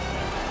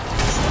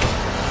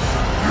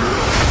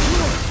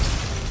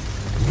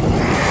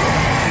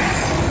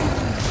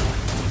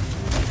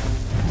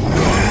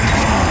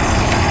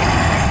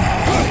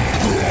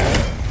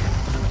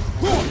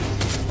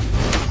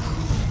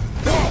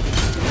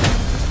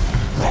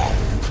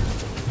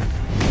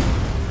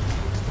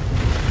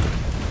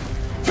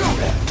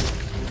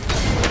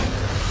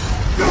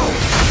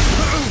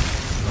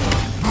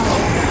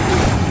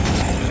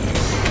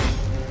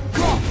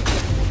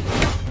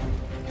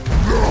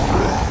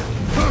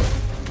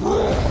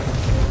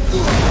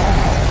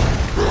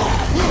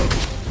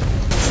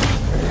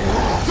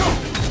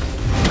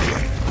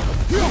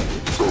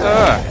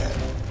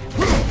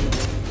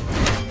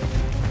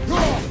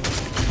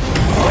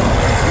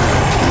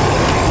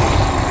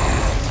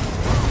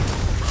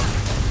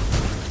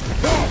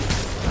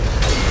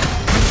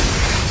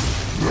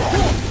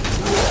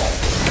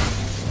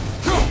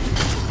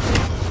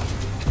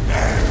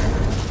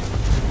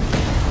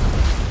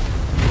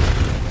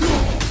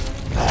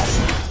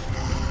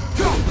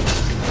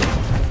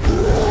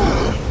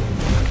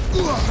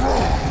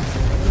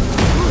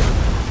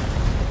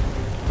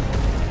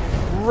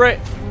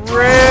 Rage!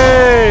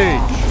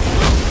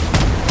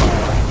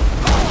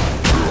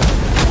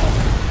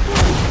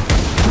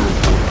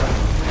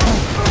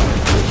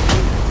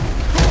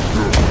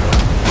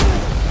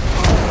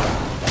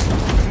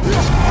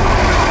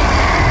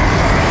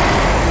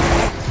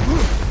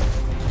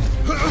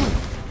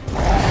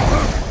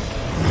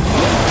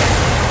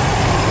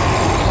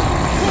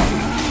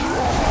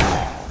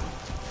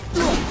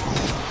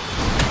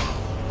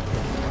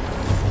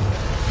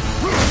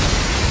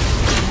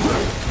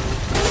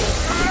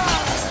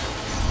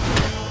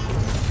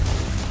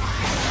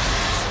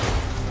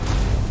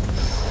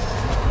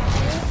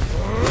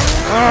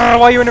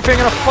 Why are you interfering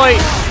in a fight,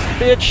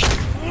 bitch?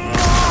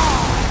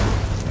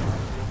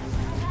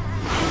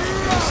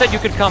 You said you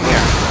could come here.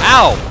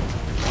 Ow!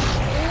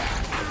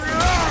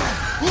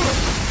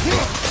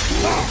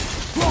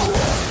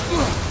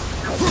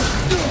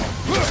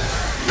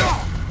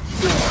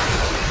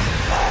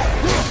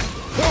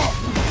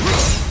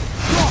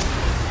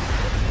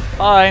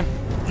 Bye.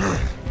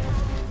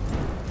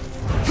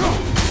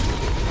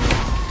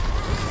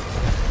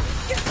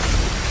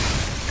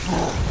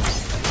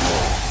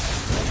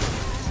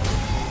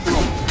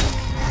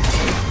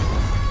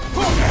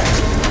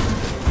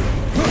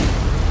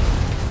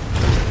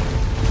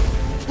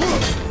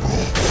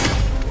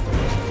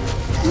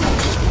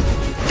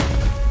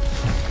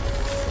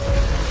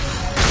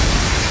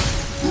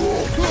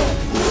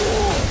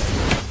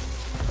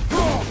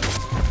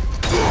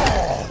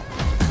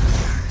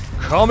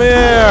 Come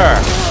here!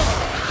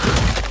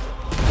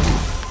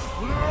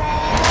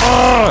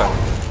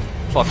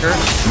 Fucker.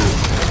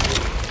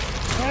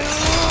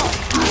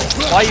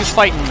 Why are you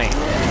fighting me?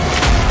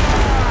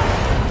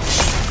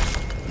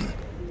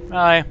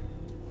 Bye.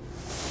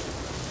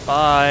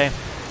 Bye.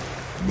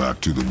 Back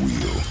to the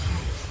wheel.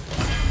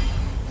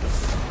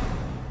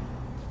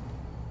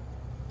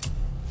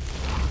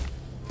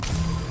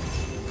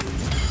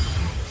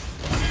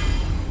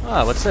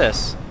 Ah, what's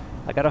this?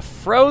 I got a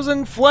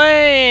frozen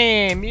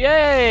flame!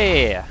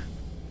 Yay!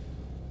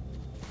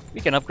 We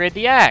can upgrade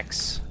the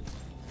axe.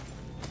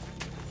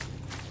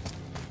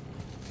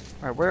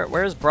 Alright,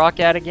 where's Brock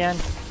at again?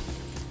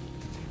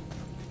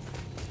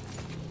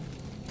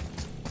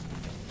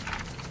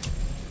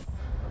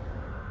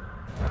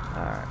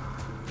 Alright.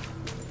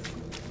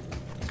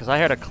 Because I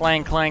heard a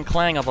clang, clang,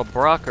 clang of a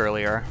Brock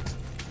earlier.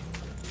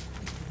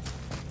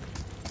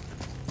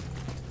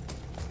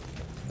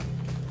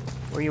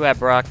 Where you at,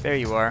 Brock? There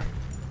you are.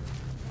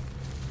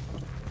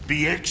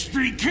 Be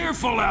extra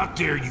careful out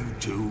there, you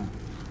two.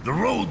 The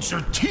roads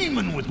are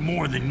teeming with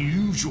more than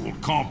usual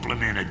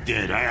complement of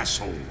dead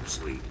assholes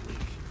lately.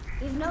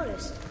 We've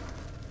noticed.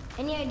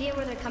 Any idea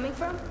where they're coming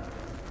from?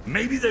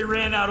 Maybe they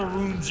ran out of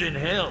rooms in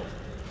hell.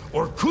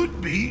 Or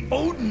could be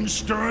Odin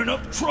stirring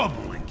up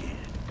trouble again.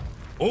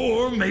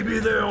 Or maybe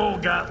they all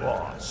got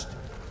lost.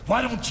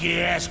 Why don't you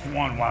ask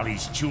one while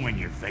he's chewing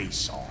your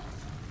face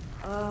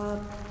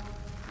off?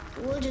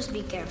 We'll just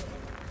be careful.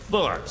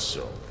 Thought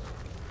so.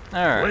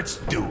 Alright. Let's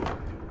do it.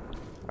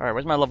 Alright,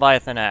 where's my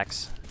Leviathan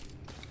axe?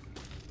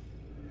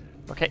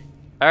 Okay.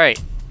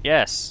 Alright.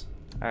 Yes.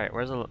 Alright,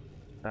 where's the...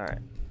 Alright.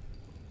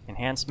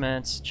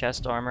 Enhancements,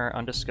 chest armor,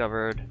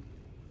 undiscovered.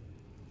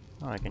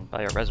 Oh, I can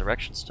buy a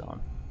resurrection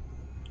stone.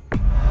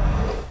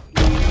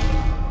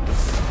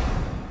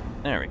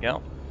 There we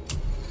go.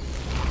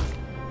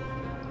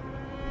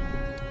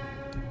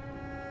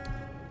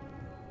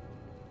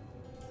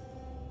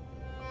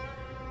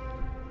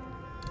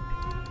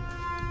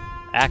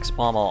 Axe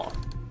pommel.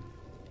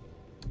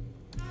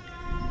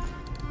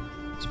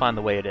 Let's find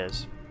the way it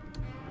is.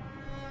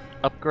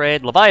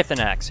 Upgrade Leviathan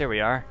axe. Here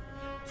we are.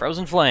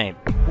 Frozen flame.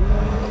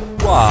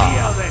 Wow.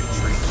 Yeah, that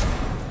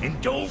tree.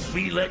 And don't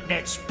be letting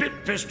that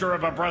spit-fister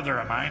of a brother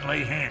of mine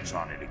lay hands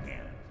on it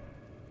again.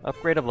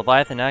 Upgrade of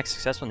Leviathan axe.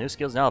 Successful new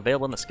skills now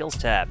available in the skills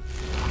tab.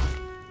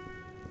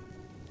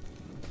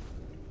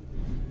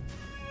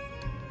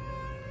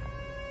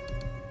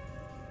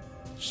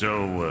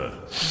 So,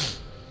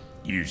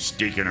 you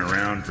sticking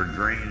around for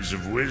grains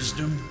of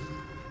wisdom?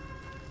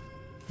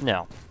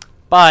 No.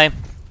 Bye.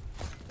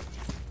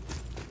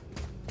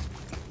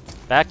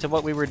 Back to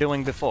what we were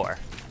doing before.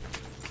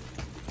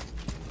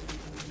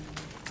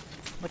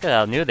 Look at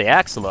how new the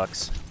axe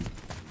looks.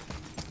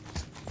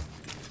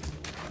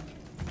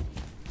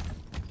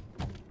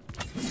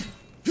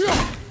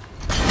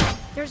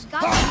 There's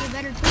got to be a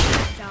better tool for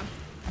this job.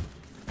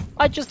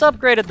 I just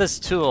upgraded this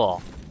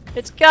tool.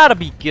 It's gotta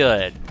be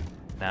good.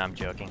 Nah, I'm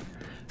joking.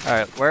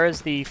 Alright, where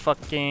is the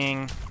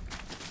fucking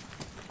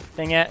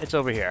thing at? It's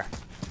over here.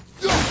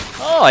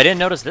 Oh, I didn't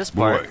notice this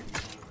part. Boy.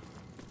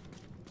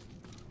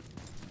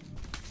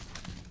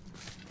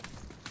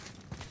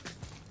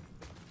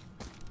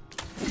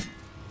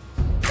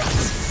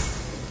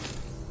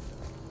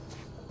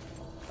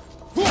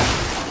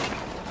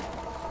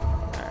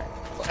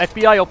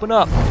 FBI, open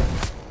up!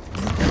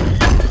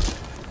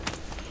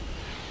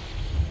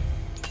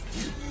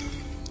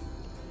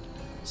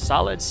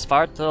 Solid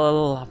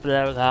Spartal.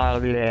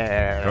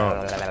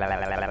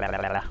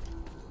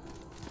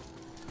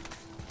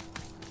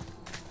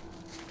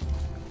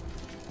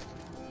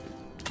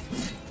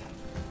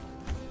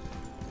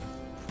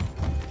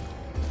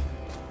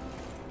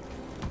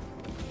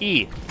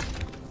 E.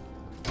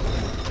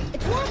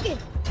 It's working!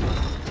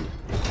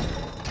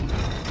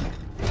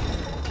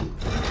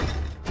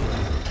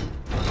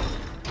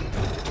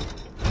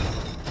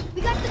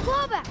 We got the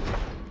clawback!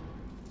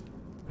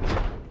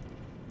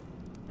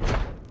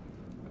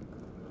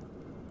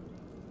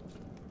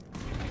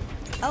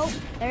 Oh,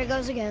 there it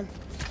goes again.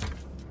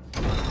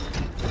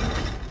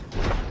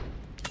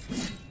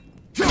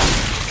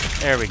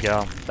 There we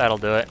go. That'll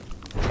do it.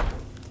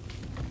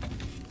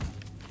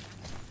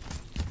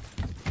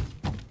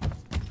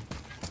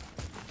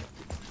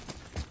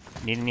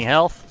 Need any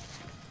health?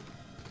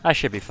 I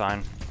should be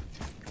fine.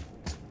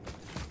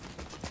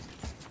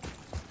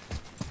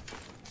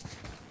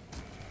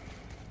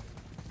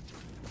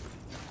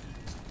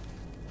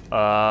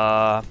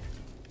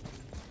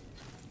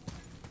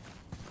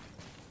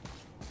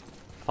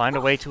 Find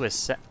a way to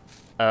ascend.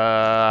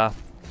 Oh!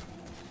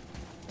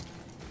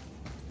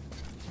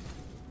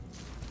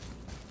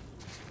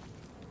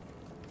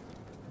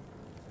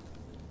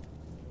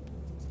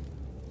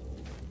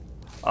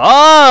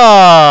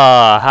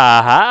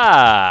 Ha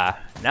ha!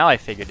 Now I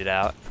figured it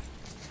out.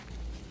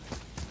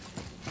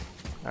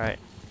 Alright.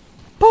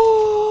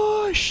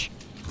 Push!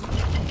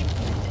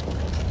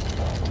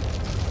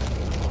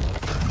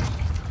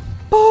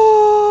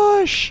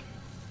 Push!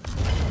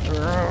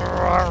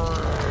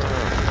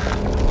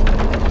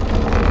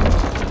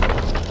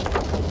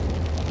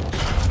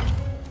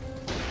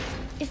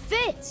 It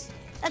fits!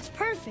 That's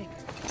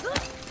perfect!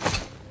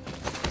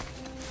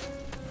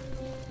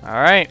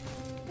 Alright.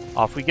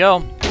 Off we go.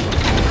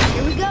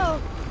 Here we go!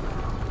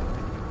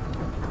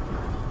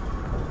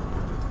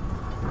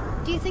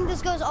 Do you think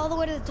this goes all the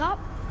way to the top?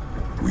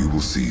 We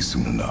will see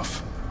soon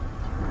enough.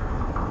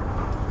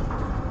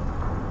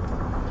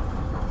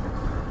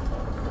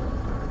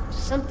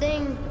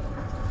 Something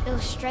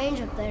feels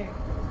strange up there.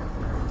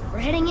 We're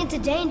heading into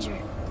danger.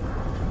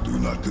 Do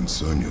not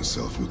concern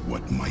yourself with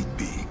what might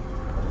be.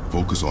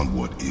 Focus on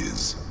what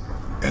is,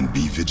 and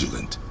be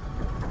vigilant.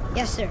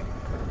 Yes, sir.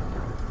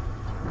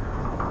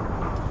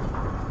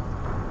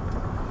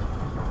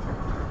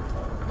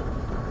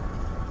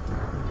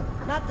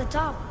 Not the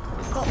top,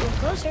 but we're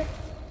closer.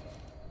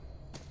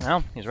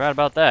 Well, he's right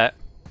about that.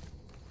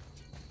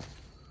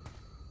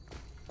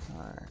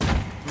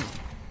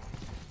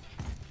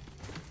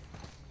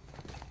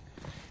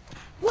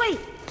 Wait!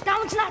 That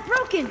one's not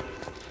broken!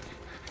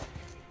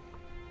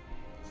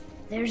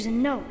 There's a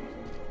note.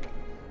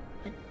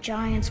 A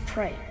giant's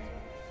prayer.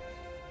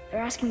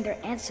 They're asking their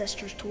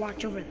ancestors to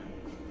watch over them.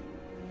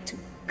 To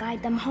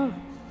guide them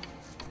home.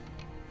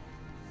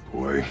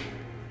 Boy,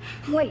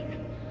 Wait.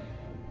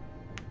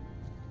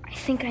 I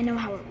think I know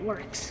how it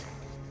works.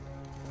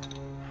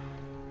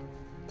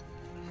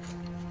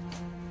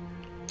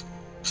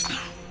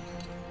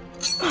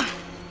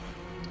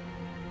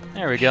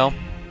 There we go.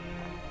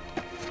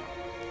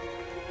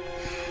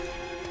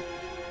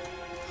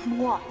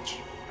 Watch.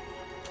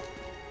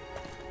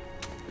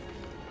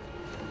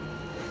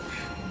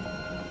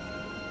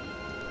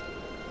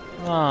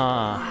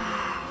 Ah.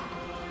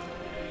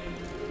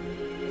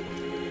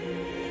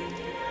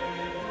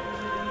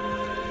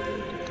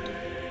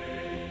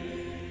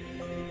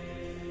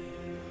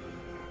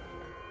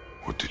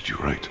 what did you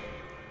write?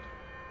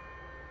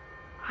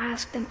 I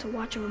asked them to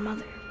watch over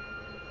Mother.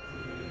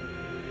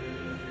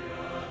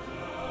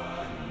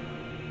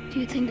 Do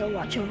you think they'll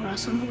watch over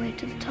us on the way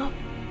to the top?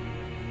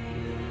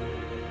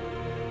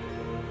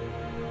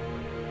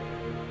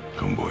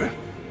 Come, boy.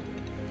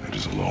 It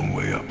is a long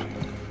way up.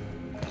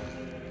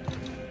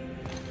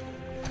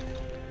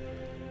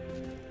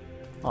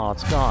 Oh,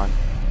 it's gone.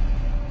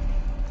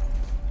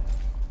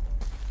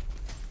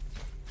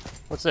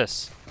 What's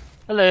this?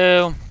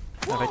 Hello.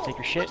 Have I take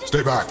your shit?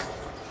 Stay back!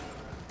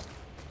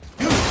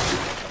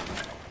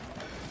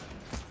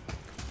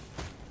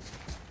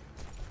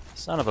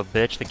 Son of a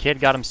bitch, the kid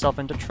got himself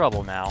into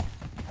trouble now.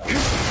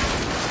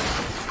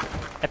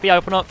 FBI,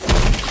 open up!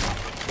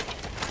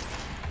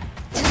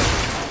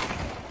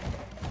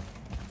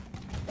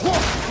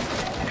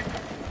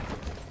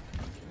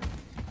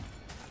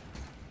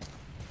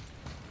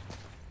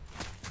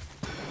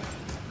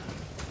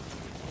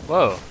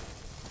 Whoa.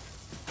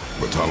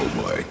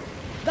 Matano, boy.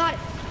 Got it.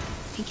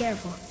 Be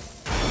careful.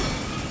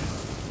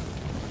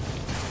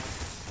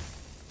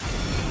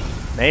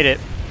 Made it.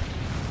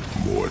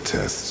 More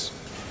tests.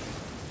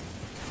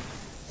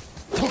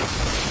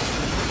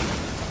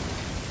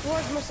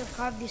 Dwarves must have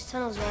carved these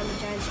tunnels around the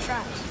giant's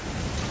traps.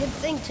 Good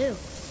thing, too.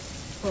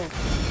 Well,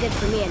 good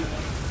for me anyway.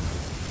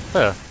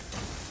 Huh.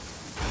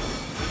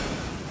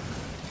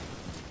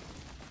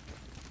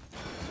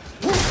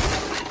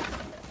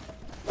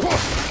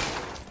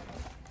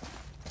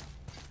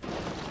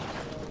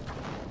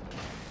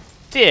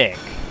 Dick.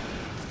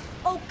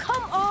 Oh,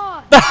 come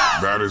on!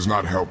 That is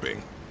not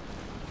helping.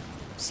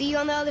 See you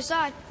on the other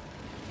side.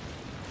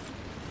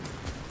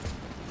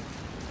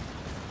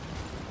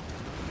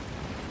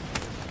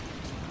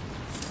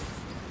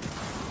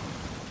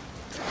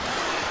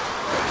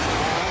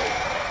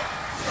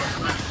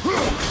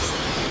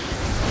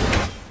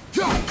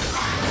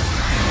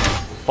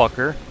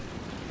 Fucker.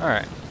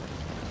 Alright.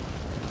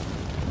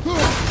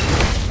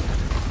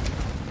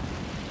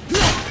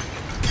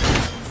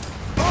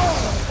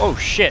 Oh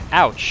shit,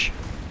 ouch.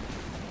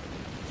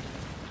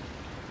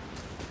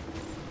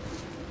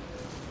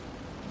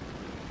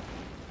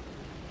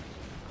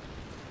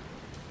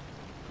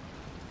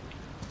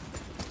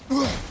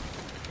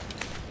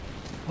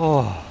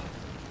 Oh.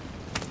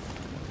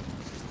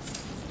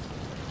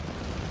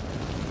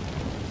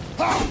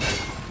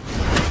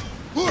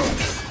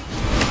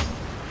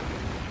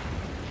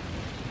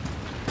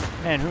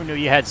 Man, who knew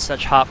you had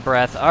such hot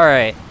breath?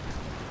 Alright.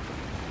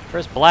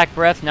 First black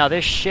breath, now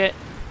this shit.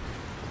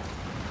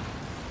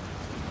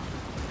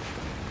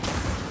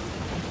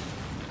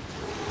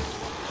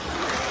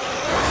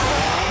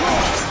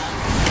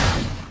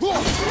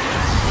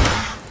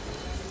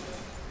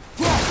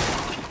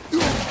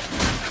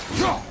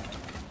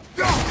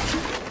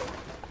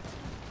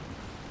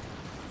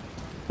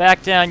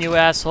 Back down, you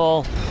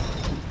asshole.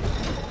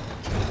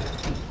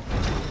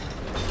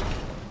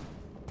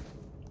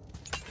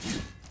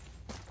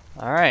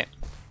 Alright.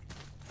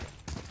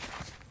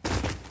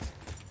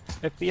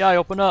 FBI,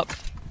 open up.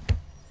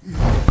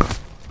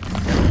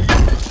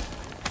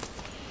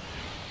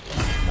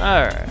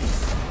 Alright.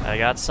 I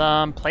got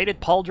some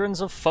plated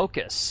pauldrons of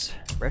focus.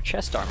 Rare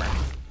chest armor.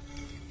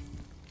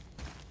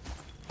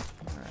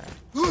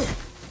 Alright.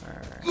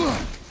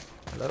 Alright.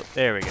 Hello.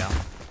 There we go.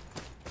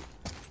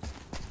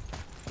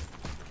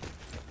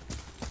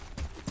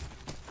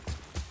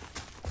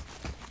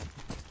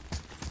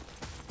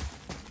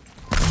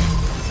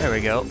 There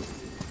we go.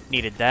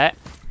 Needed that.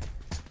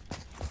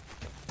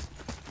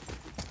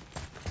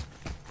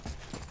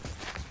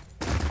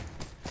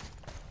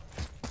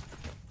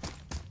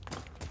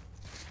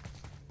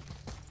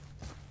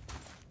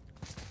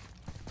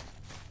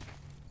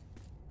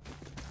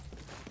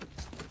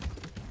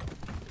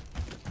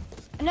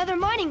 Another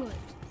mining lift.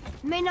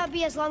 It may not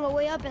be as long a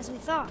way up as we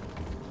thought.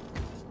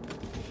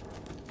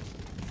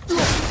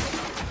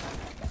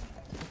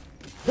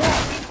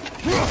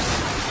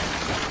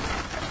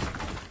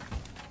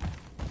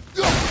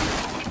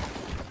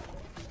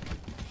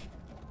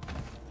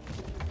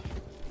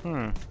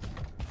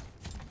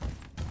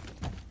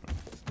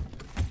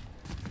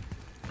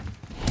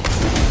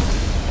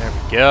 There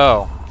we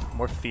go.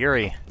 More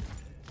fury.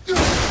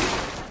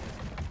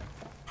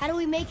 How do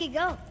we make it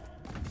go?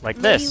 Like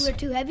Maybe this. we're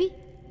too heavy?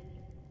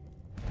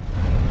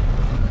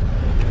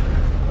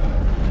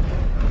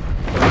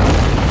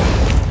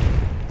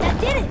 That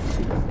did it!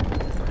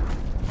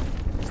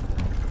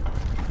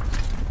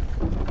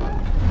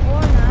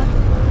 Or not.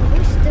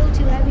 We're still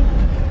too heavy.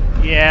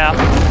 Yeah.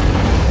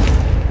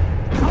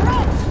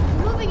 Alright,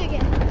 we're moving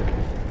again.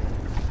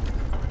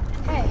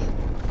 Hey,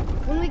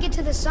 when we get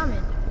to the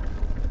summit,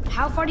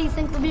 how far do you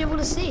think we'll be able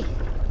to see?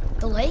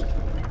 The lake?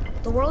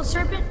 The world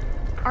serpent?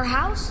 Our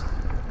house?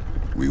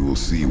 We will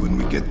see when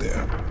we get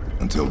there.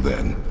 Until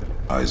then,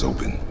 eyes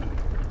open.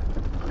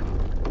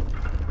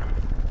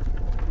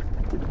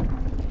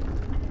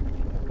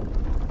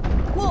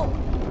 Whoa!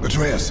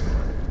 Atreus!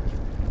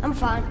 I'm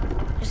fine.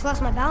 Just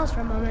lost my balance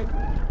for a moment.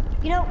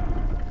 You know,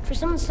 for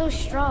someone so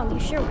strong, you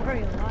sure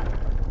worry a lot.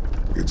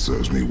 It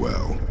serves me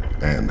well,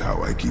 and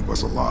how I keep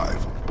us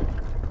alive.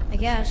 I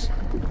guess.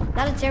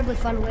 Not a terribly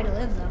fun way to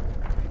live, though.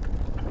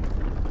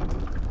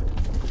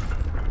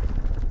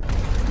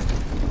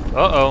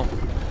 Uh-oh.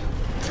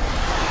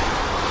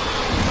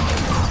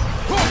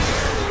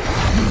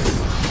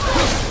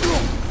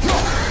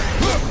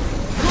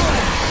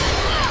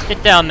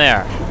 Get down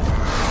there.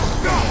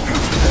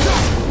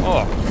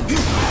 Oh.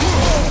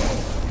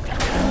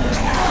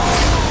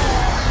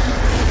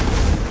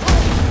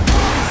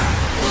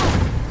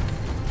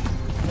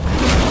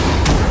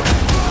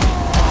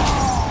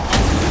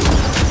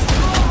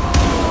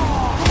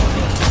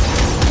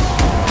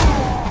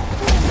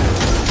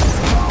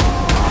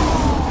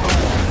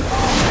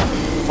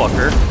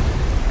 Fucker.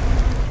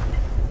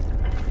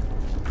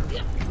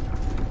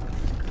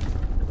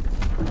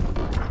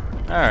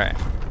 All right.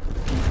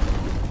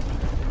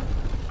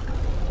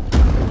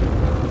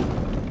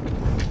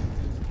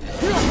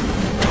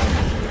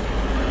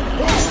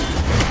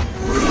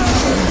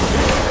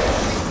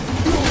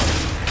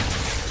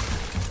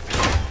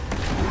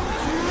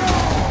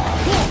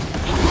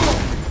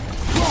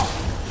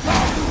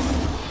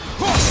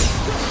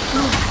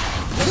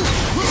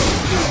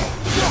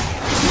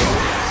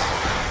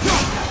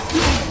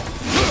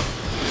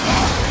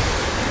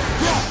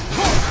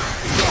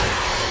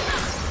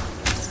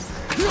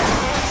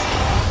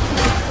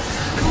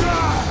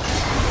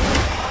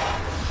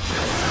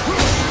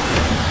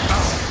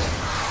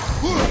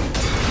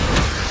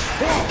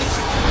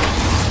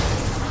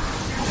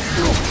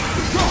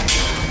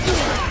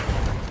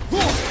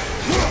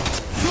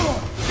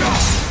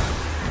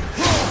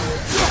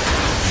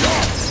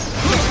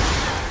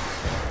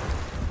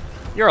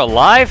 You're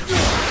alive?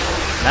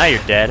 Now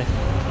you're dead.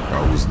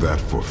 How was that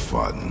for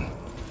fun?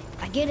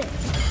 I get it.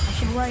 I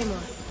should worry more.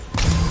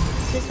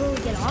 Is this where we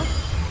get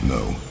off?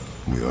 No,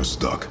 we are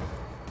stuck.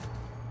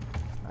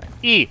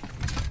 E.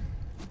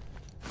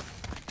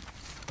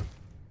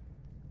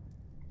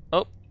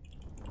 Oh.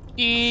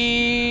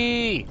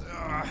 E.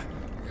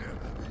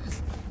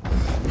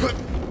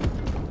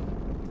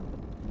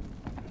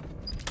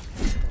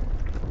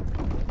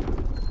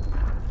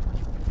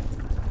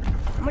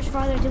 much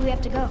farther do we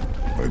have to go?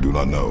 I do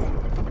not know.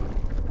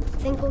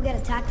 Think we'll get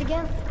attacked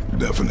again?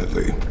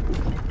 Definitely.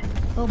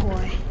 Oh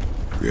boy.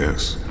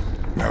 Yes.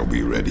 Now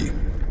be ready.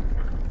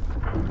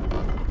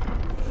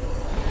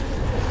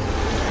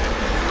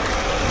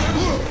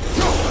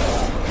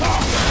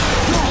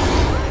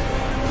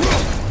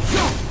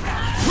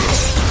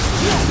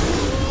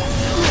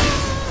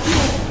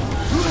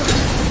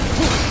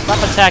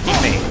 Stop attacking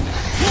me.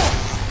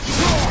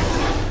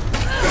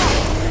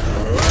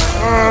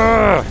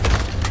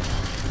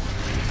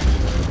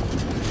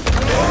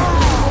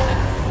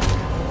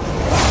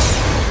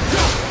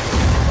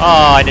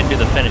 Oh, I didn't do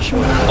the finish.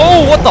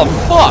 Oh, what the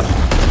fuck?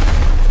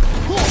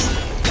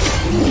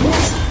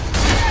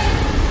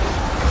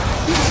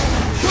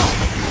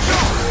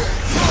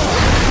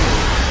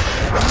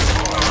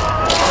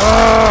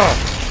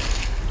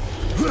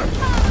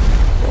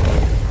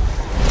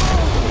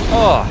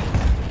 Oh.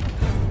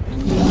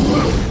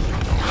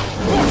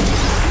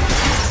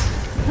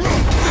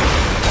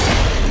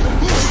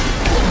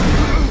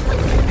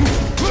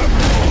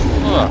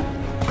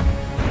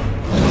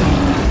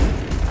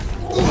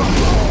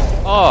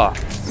 Oh,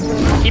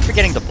 I keep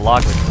forgetting to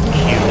block with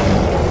Q.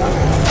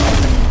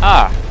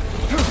 Ah.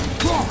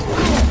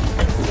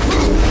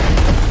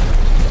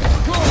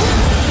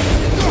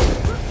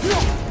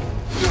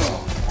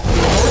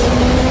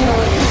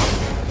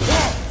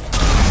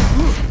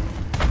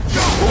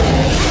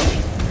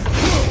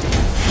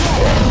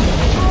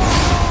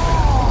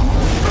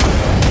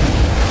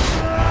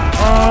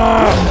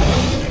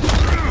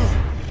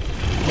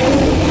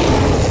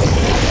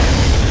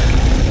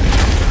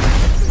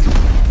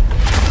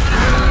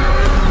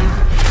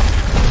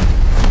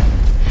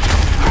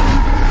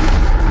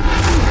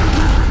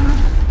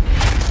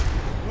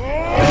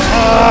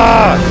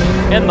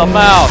 In the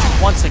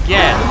mouth, once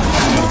again.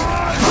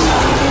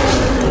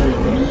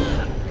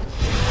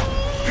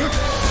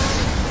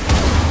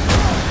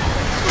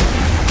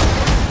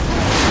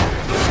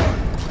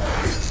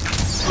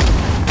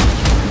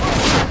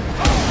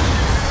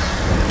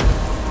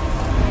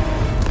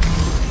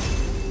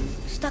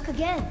 Stuck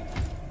again.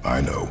 I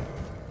know.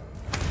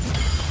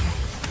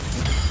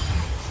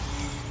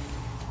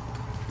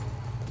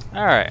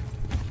 Alright.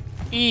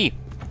 E.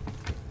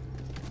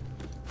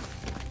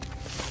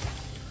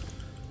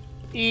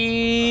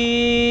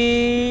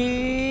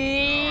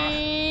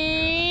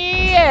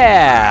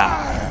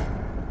 Yeah.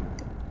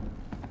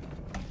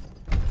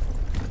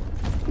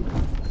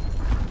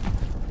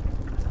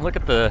 Look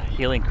at the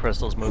healing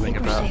crystals moving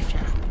Think we're about. safe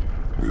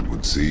now. It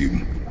would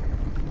seem.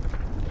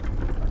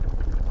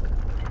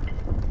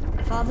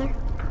 Father,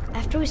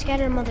 after we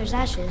scatter Mother's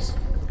ashes,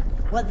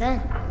 what then?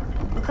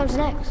 What comes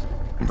next?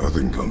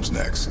 Nothing comes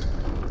next.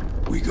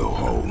 We go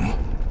home.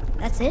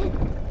 That's it?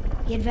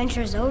 The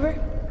adventure is over?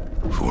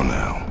 For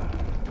now.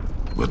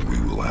 But we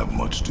will have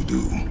much to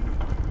do.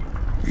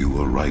 You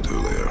were right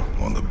earlier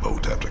on the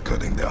boat after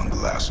cutting down the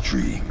last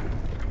tree.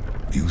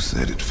 You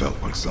said it felt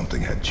like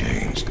something had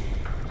changed.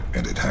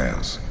 And it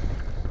has.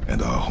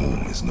 And our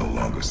home is no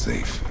longer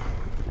safe.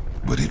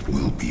 But it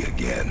will be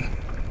again.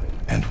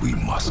 And we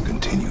must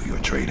continue your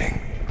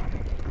training.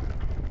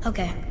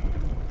 Okay.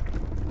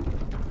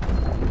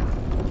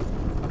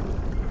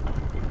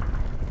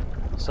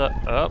 So,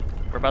 oh,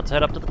 we're about to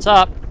head up to the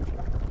top.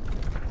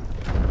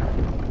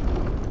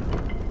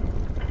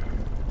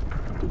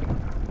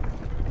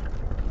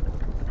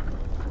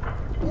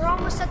 We're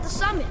almost at the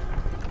summit.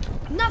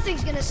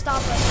 Nothing's gonna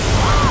stop us.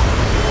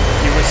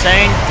 You were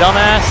saying,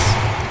 dumbass?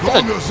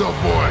 Calm yourself,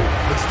 boy,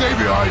 and stay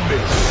behind me.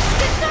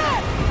 Yes, sir!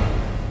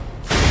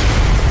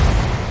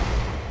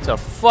 It's a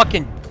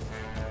fucking...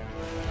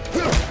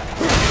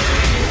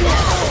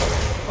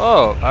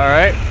 Oh,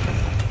 alright.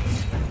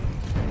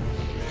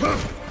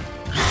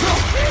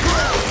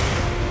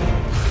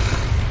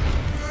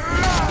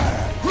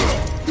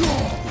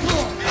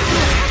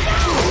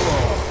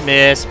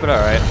 Miss, but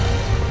alright.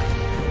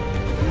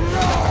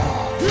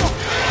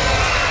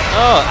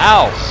 Oh,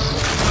 ow.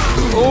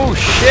 Oh,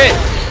 shit.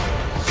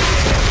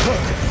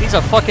 He's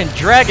a fucking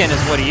dragon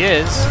is what he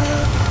is.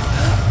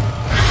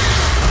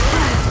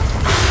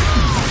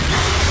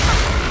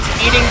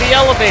 He's eating the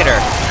elevator.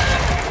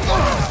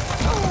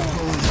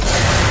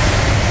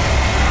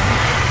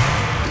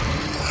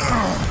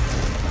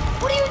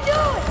 What are you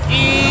doing?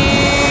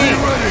 Eat.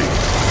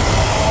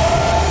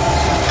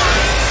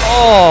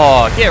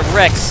 Oh, get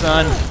wrecked,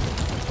 son.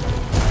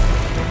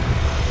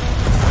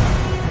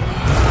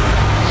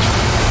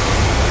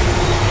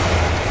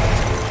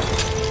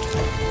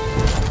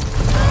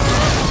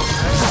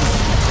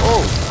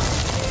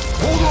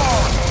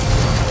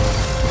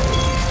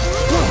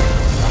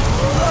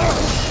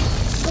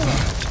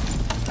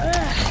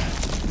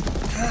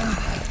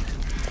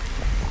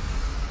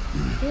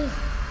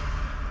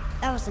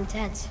 That was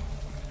intense.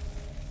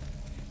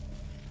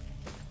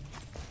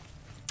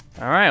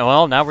 Alright,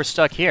 well, now we're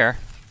stuck here.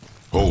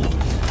 Hold.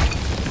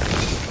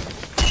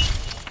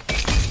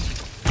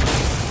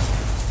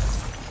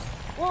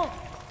 Whoa,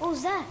 what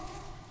was that?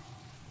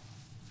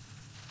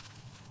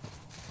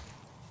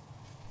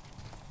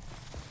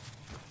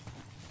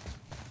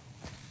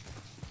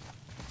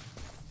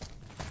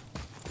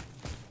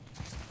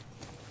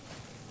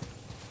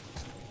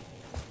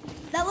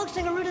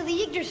 looks like a root of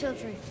the Yggdrasil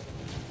tree.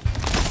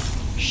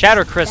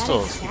 Shatter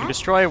crystals. You can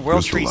destroy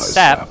World Tree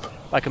sap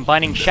by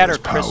combining shatter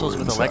There's crystals power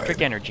with inside.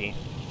 electric energy.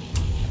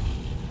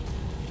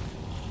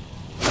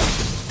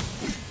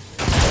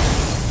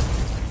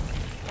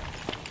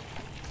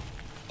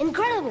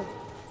 Incredible!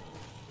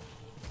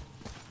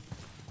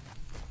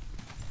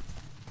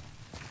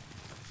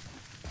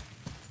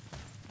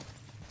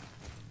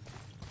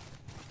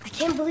 I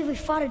can't believe we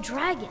fought a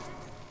dragon.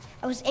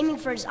 I was aiming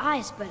for his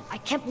eyes, but I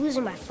kept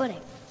losing my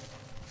footing.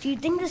 Do you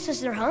think this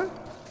is their home?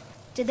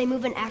 Did they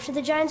move in after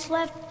the giants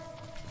left?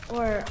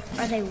 Or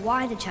are they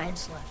why the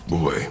giants left?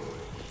 Boy,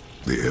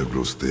 the air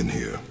grows thin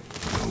here.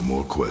 No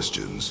more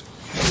questions.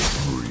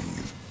 Just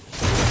breathe.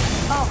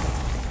 Oh,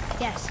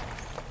 yes.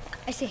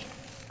 I see.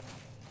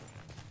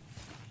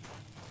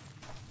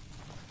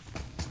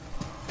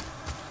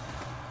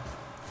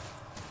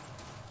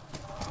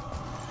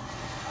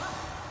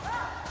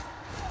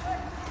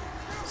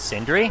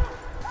 Sindri?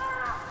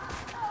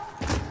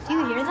 Do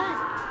you hear that?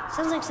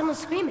 Sounds like someone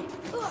screaming.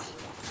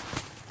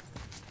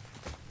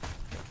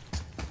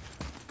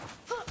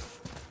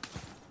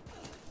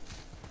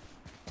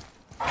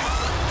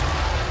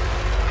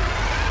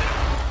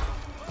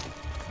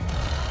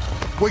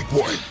 Wait,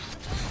 boy.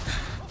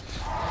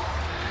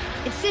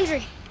 It's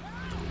Sindri.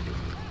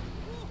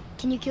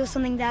 Can you kill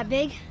something that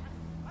big?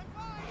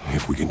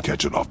 If we can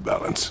catch it off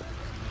balance.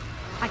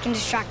 I can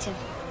distract him.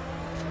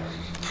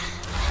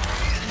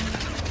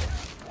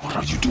 What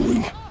are you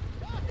doing?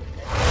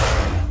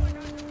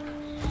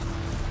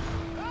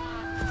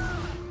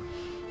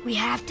 We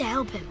have to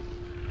help him.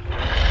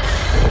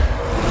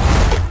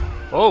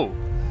 Oh.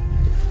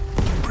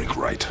 Break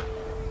right.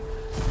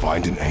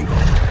 Find an angle.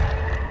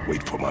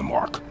 Wait for my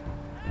mark.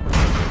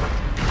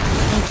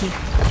 Thank you.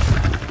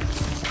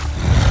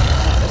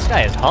 This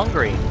guy is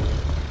hungry.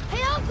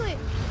 Hey, Ugly!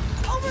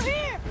 Over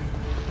here!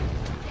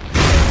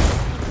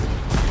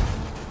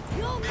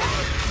 You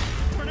okay?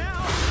 For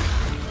now.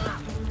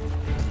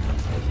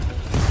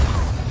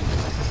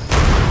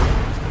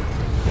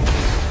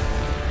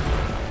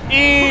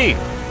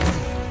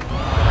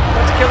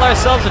 Let's kill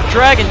ourselves a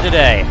dragon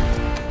today.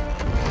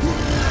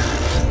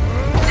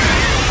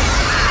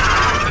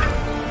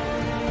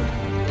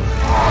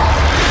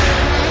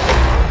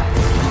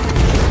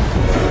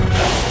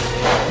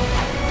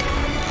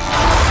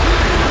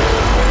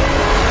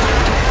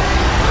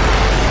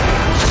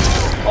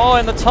 Oh,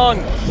 and the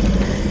tongue.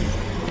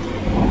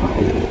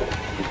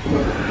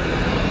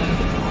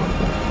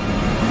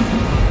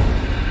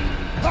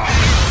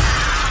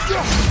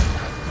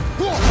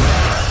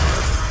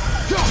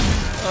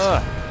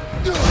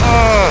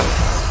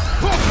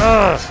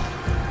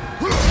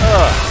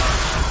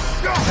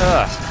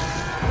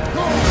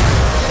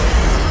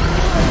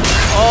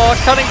 Oh,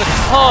 cutting the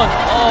tongue.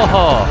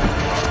 Oh.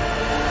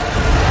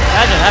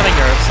 Imagine having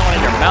someone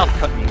in your mouth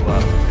cutting you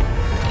up.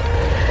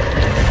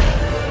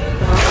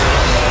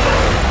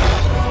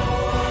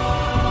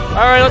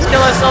 Alright, let's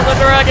kill ourselves a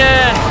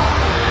dragon!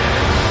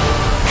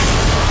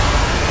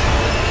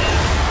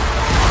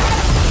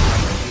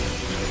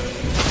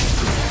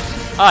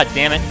 Ah,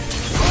 damn it.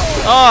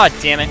 Ah,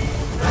 damn it.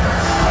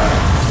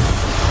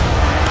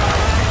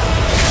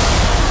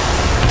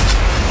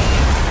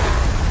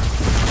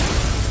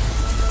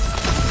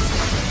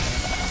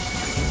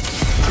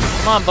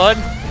 Come on, bud.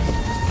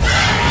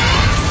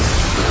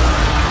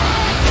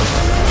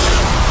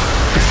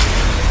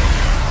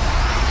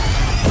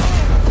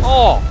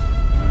 Oh!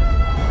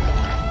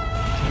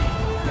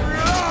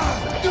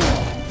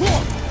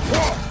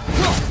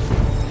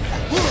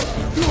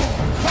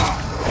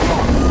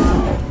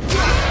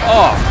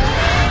 Oh!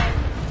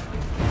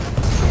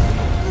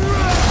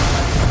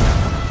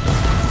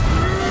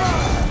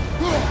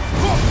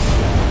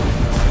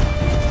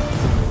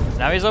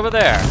 Now he's over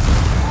there.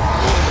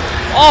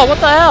 Oh, what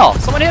the hell?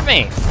 Someone hit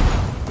me!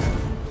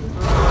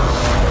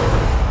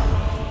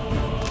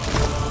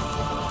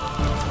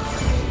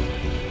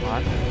 Come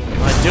on. You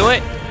wanna do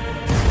it?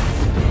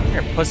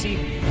 Here, pussy.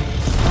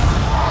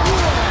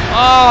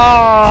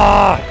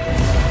 Oh!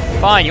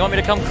 Fine, you want me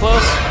to come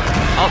close?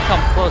 I'll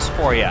come close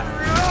for you.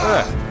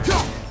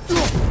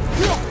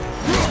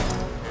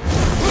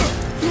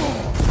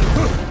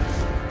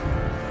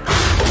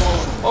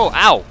 Oh,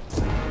 ow!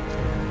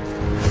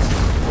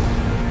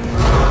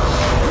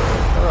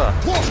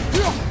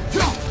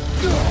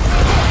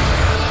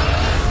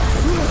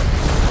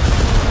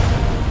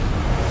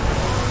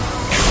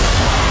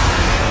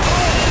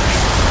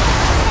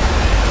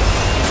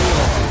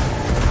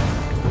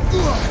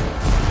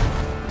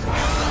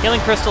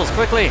 Healing crystals,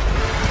 quickly!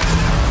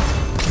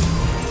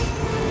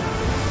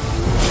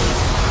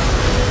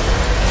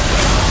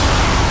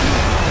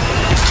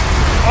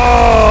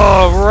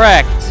 Oh,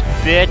 wrecked,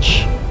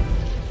 bitch!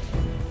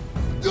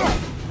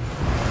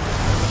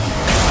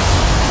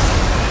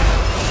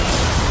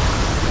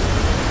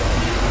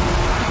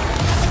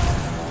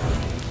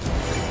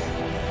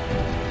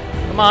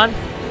 Come on.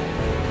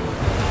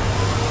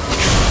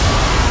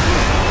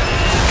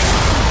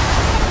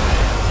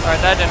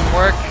 Alright, that didn't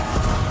work.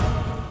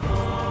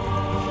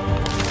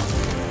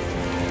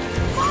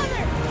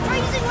 Father! Try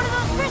using one of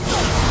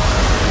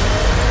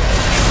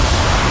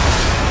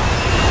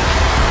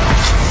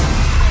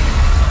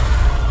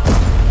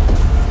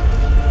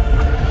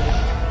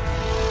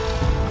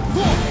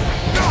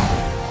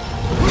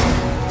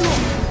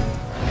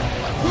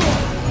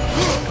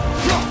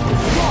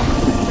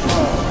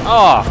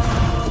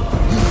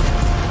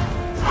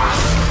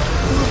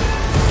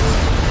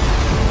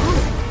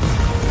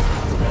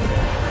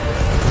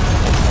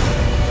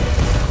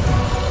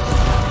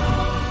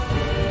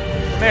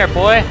here,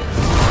 boy.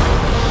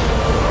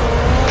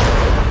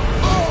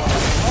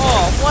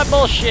 Oh, what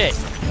bullshit?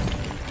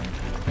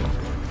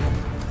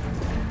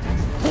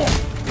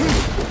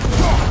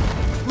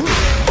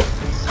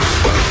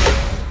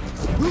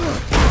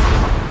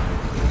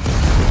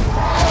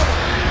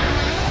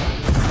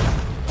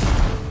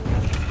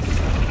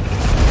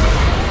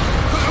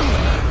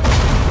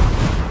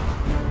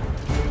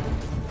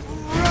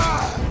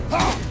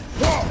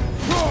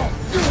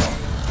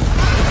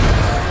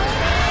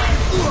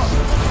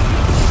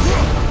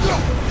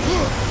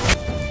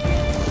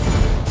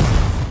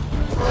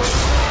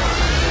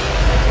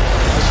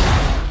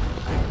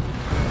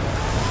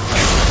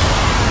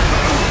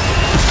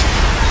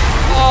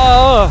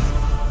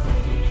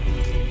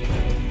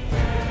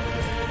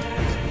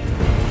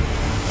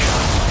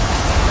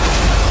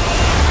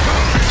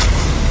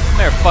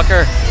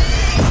 Fucker.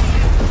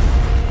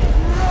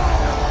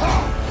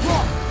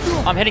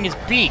 I'm hitting his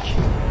beak.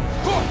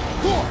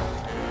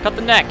 Cut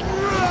the neck.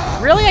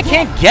 Really? I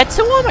can't get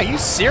to him? Are you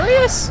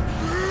serious?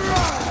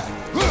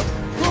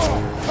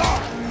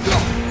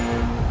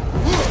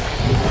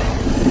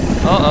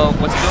 Uh-oh,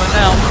 what's he doing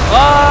now?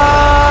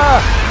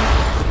 Ah!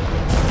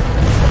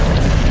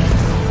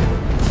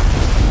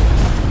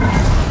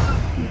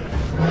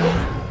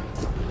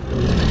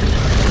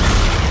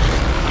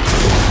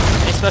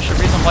 Special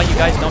reason why you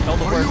guys don't know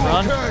the word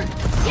run? Okay?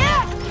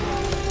 Yeah!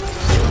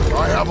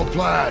 I have a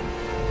plan.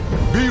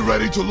 Be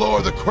ready to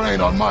lower the crane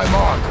on my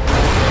mark.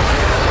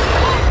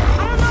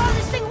 I don't know how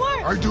this thing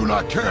works! I do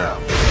not care.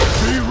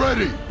 Be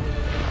ready!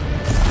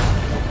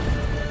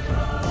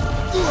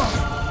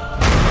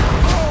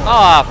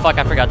 Ah, fuck,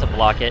 I forgot to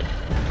block it.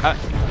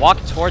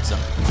 Walk towards him,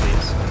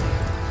 please.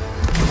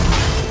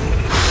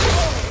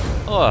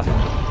 Ugh.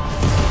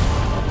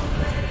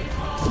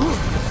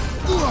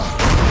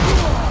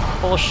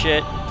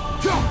 Bullshit.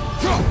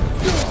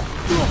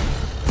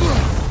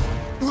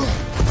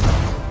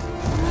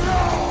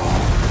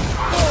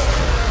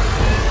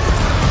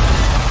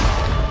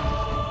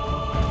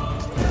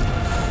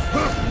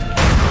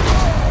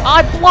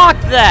 I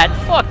blocked that!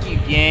 Fuck you,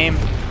 game.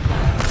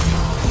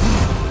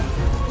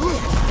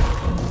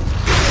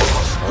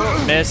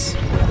 Miss.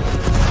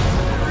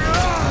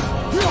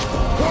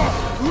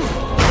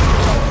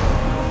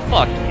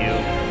 Fuck you,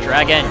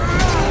 dragon.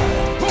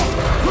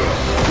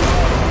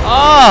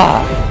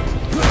 Ah!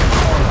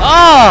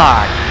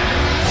 Ah!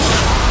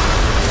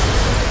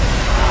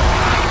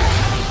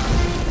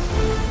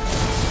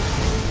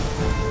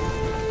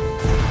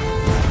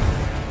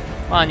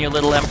 Come on, you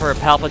little Emperor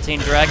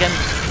Palpatine dragon.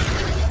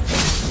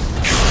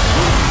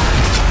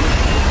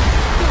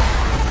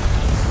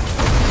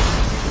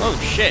 Oh,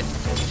 shit.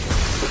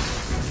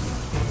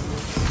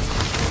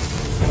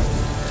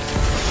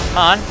 Come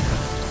on.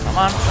 Come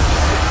on.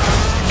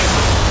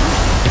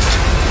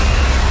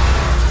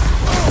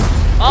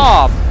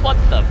 Oh, what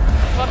the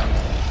fuck?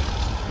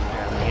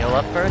 Here, heal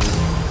up first.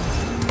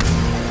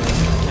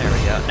 There we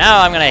go.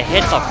 Now I'm gonna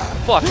hit the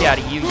fuck out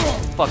of you,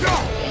 fucking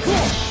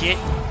piece of shit.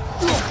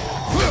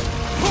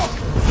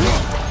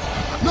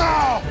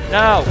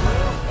 No!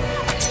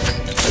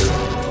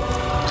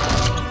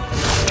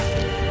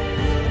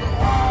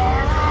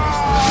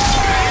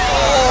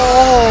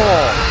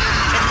 Oh!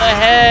 In the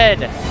head!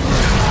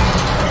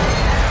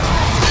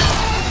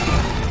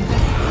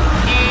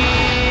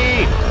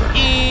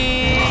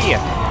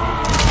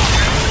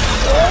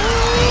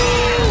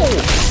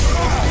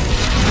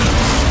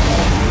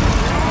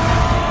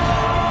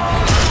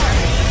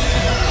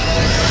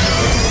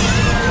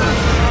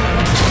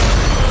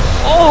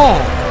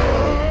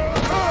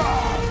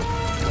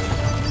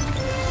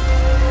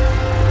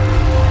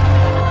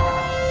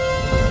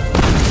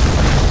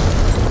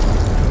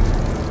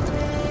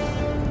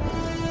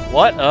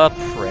 What a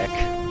prick.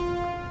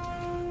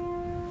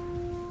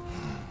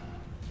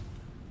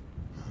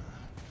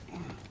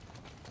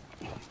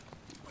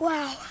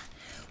 Wow,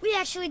 we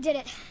actually did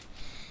it.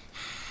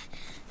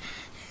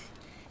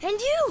 And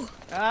you!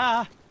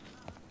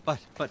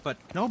 But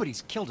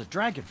nobody's killed a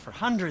dragon for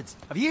hundreds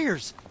of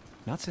years.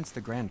 Not since the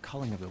grand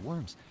culling of the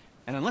worms.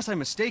 And unless I'm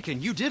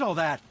mistaken, you did all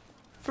that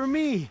for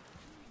me.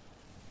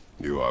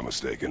 You are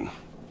mistaken.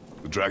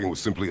 The dragon was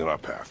simply in our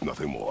path,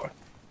 nothing more.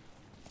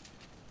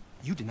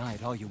 You deny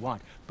it all you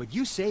want, but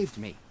you saved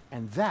me,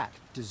 and that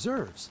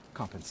deserves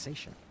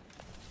compensation.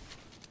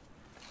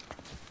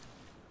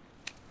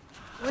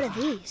 What are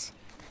these?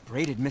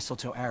 Braided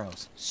mistletoe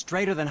arrows,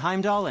 straighter than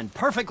Heimdall and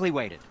perfectly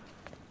weighted.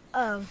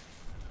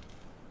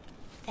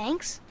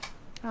 Thanks?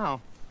 Oh.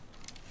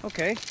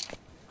 Okay.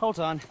 Hold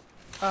on.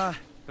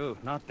 Ooh,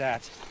 not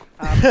that.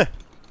 Have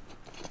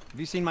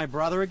you seen my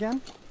brother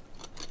again?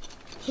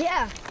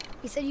 Yeah,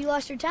 he said you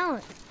lost your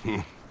talent.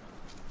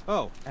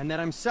 Oh, and that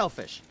I'm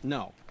selfish?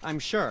 No, I'm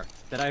sure.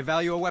 That I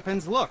value a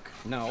weapon's look?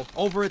 No,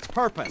 over its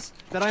purpose.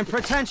 That I'm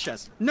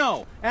pretentious?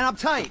 No, and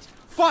uptight.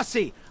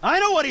 Fussy. I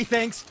know what he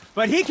thinks,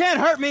 but he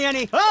can't hurt me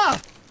any.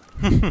 Ah!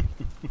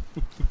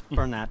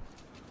 Burn that.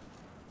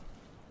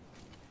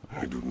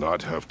 I do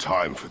not have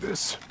time for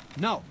this.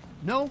 No.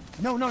 Wait.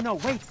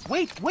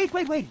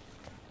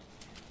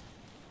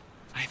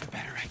 I have a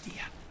better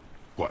idea.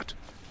 What?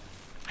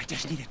 I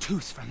just need a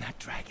tooth from that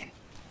dragon.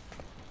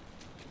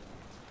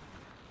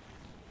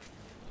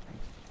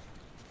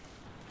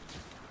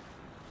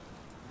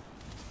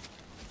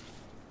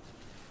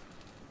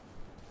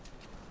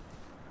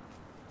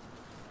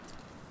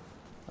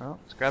 Well,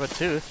 let's grab a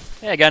tooth.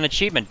 Hey, I got an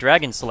achievement,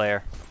 Dragon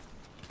Slayer.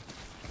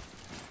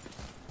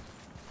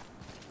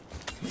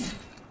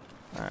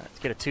 Alright, let's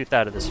get a tooth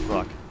out of this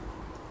fuck.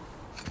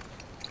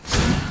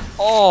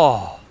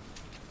 Oh!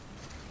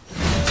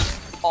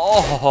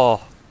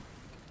 Oh!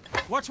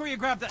 Watch where you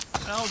grab that.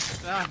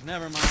 Oh,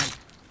 never mind.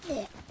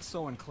 Oh,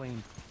 so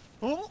unclean.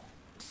 Oh,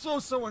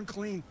 so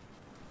unclean.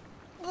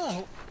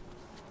 Oh,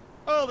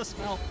 the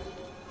smell.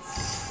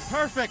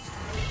 Perfect.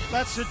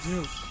 That should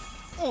do.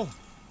 Oh.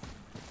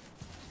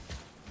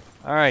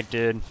 Alright,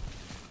 dude.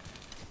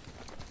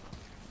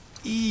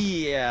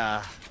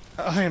 Yeah.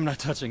 I am not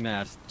touching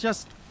that.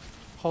 Just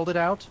hold it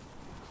out.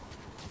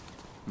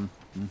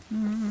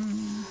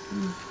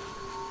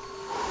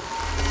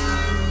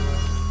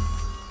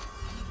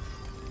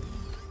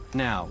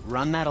 Now,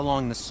 run that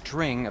along the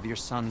string of your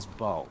son's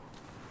bow.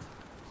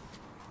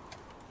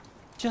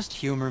 Just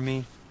humor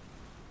me.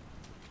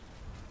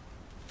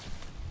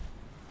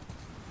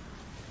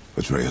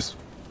 Atreus,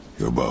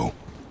 your bow.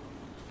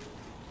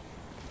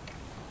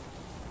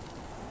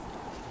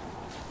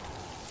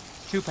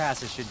 Two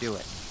passes should do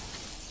it.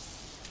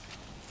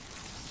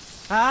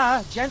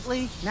 Ah,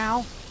 gently,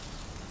 now.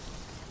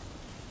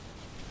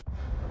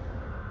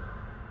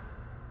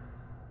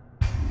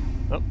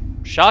 Oh,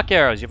 shock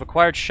arrows. You've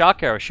acquired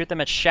shock arrows. Shoot them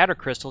at shatter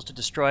crystals to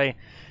destroy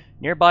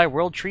nearby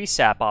world tree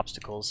sap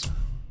obstacles.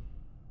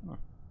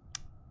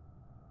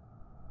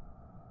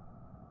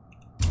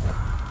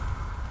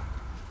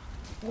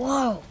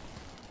 Whoa.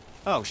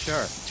 Oh,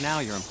 sure.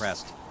 Now you're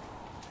impressed.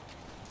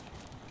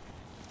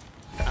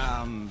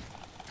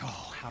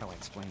 How do I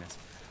explain this?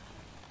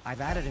 I've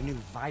added a new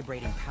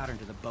vibrating pattern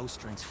to the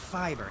bowstring's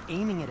fiber.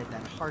 Aiming it at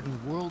that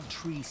hardened world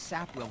tree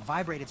sap will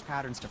vibrate its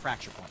patterns to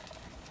fracture point.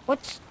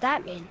 What's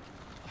that mean?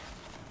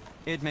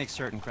 It makes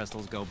certain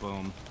crystals go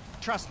boom.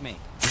 Trust me,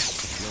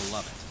 you'll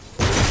love it.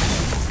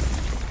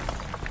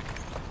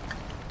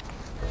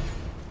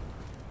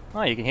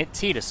 Oh, you can hit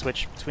T to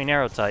switch between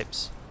arrow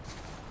types.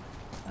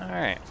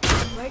 Alright.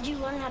 Where'd you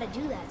learn how to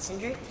do that,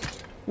 Sindri?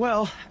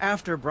 Well,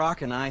 after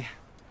Brock and I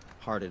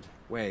parted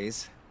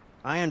ways,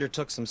 I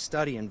undertook some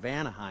study in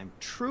Vanaheim,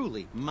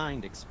 truly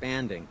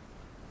mind-expanding.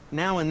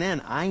 Now and then,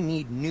 I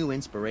need new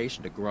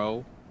inspiration to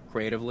grow,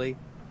 creatively.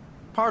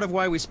 Part of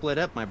why we split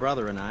up, my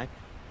brother and I.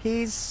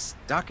 He's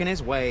stuck in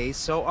his ways,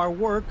 so our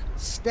work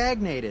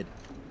stagnated.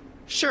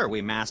 Sure,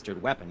 we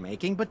mastered weapon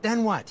making, but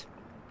then what?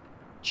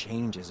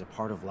 Change is a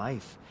part of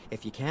life.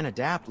 If you can't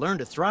adapt, learn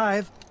to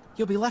thrive,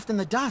 you'll be left in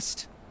the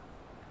dust.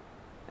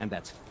 And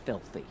that's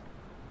filthy.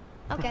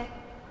 Okay.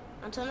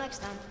 Until next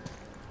time.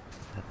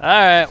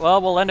 Alright,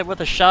 well, we'll end it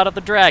with a shot of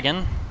the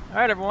dragon.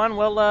 Alright, everyone,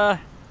 well,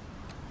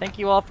 thank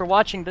you all for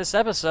watching this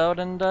episode,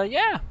 and,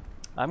 yeah,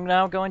 I'm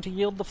now going to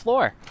yield the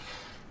floor.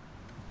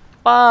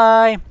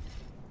 Bye!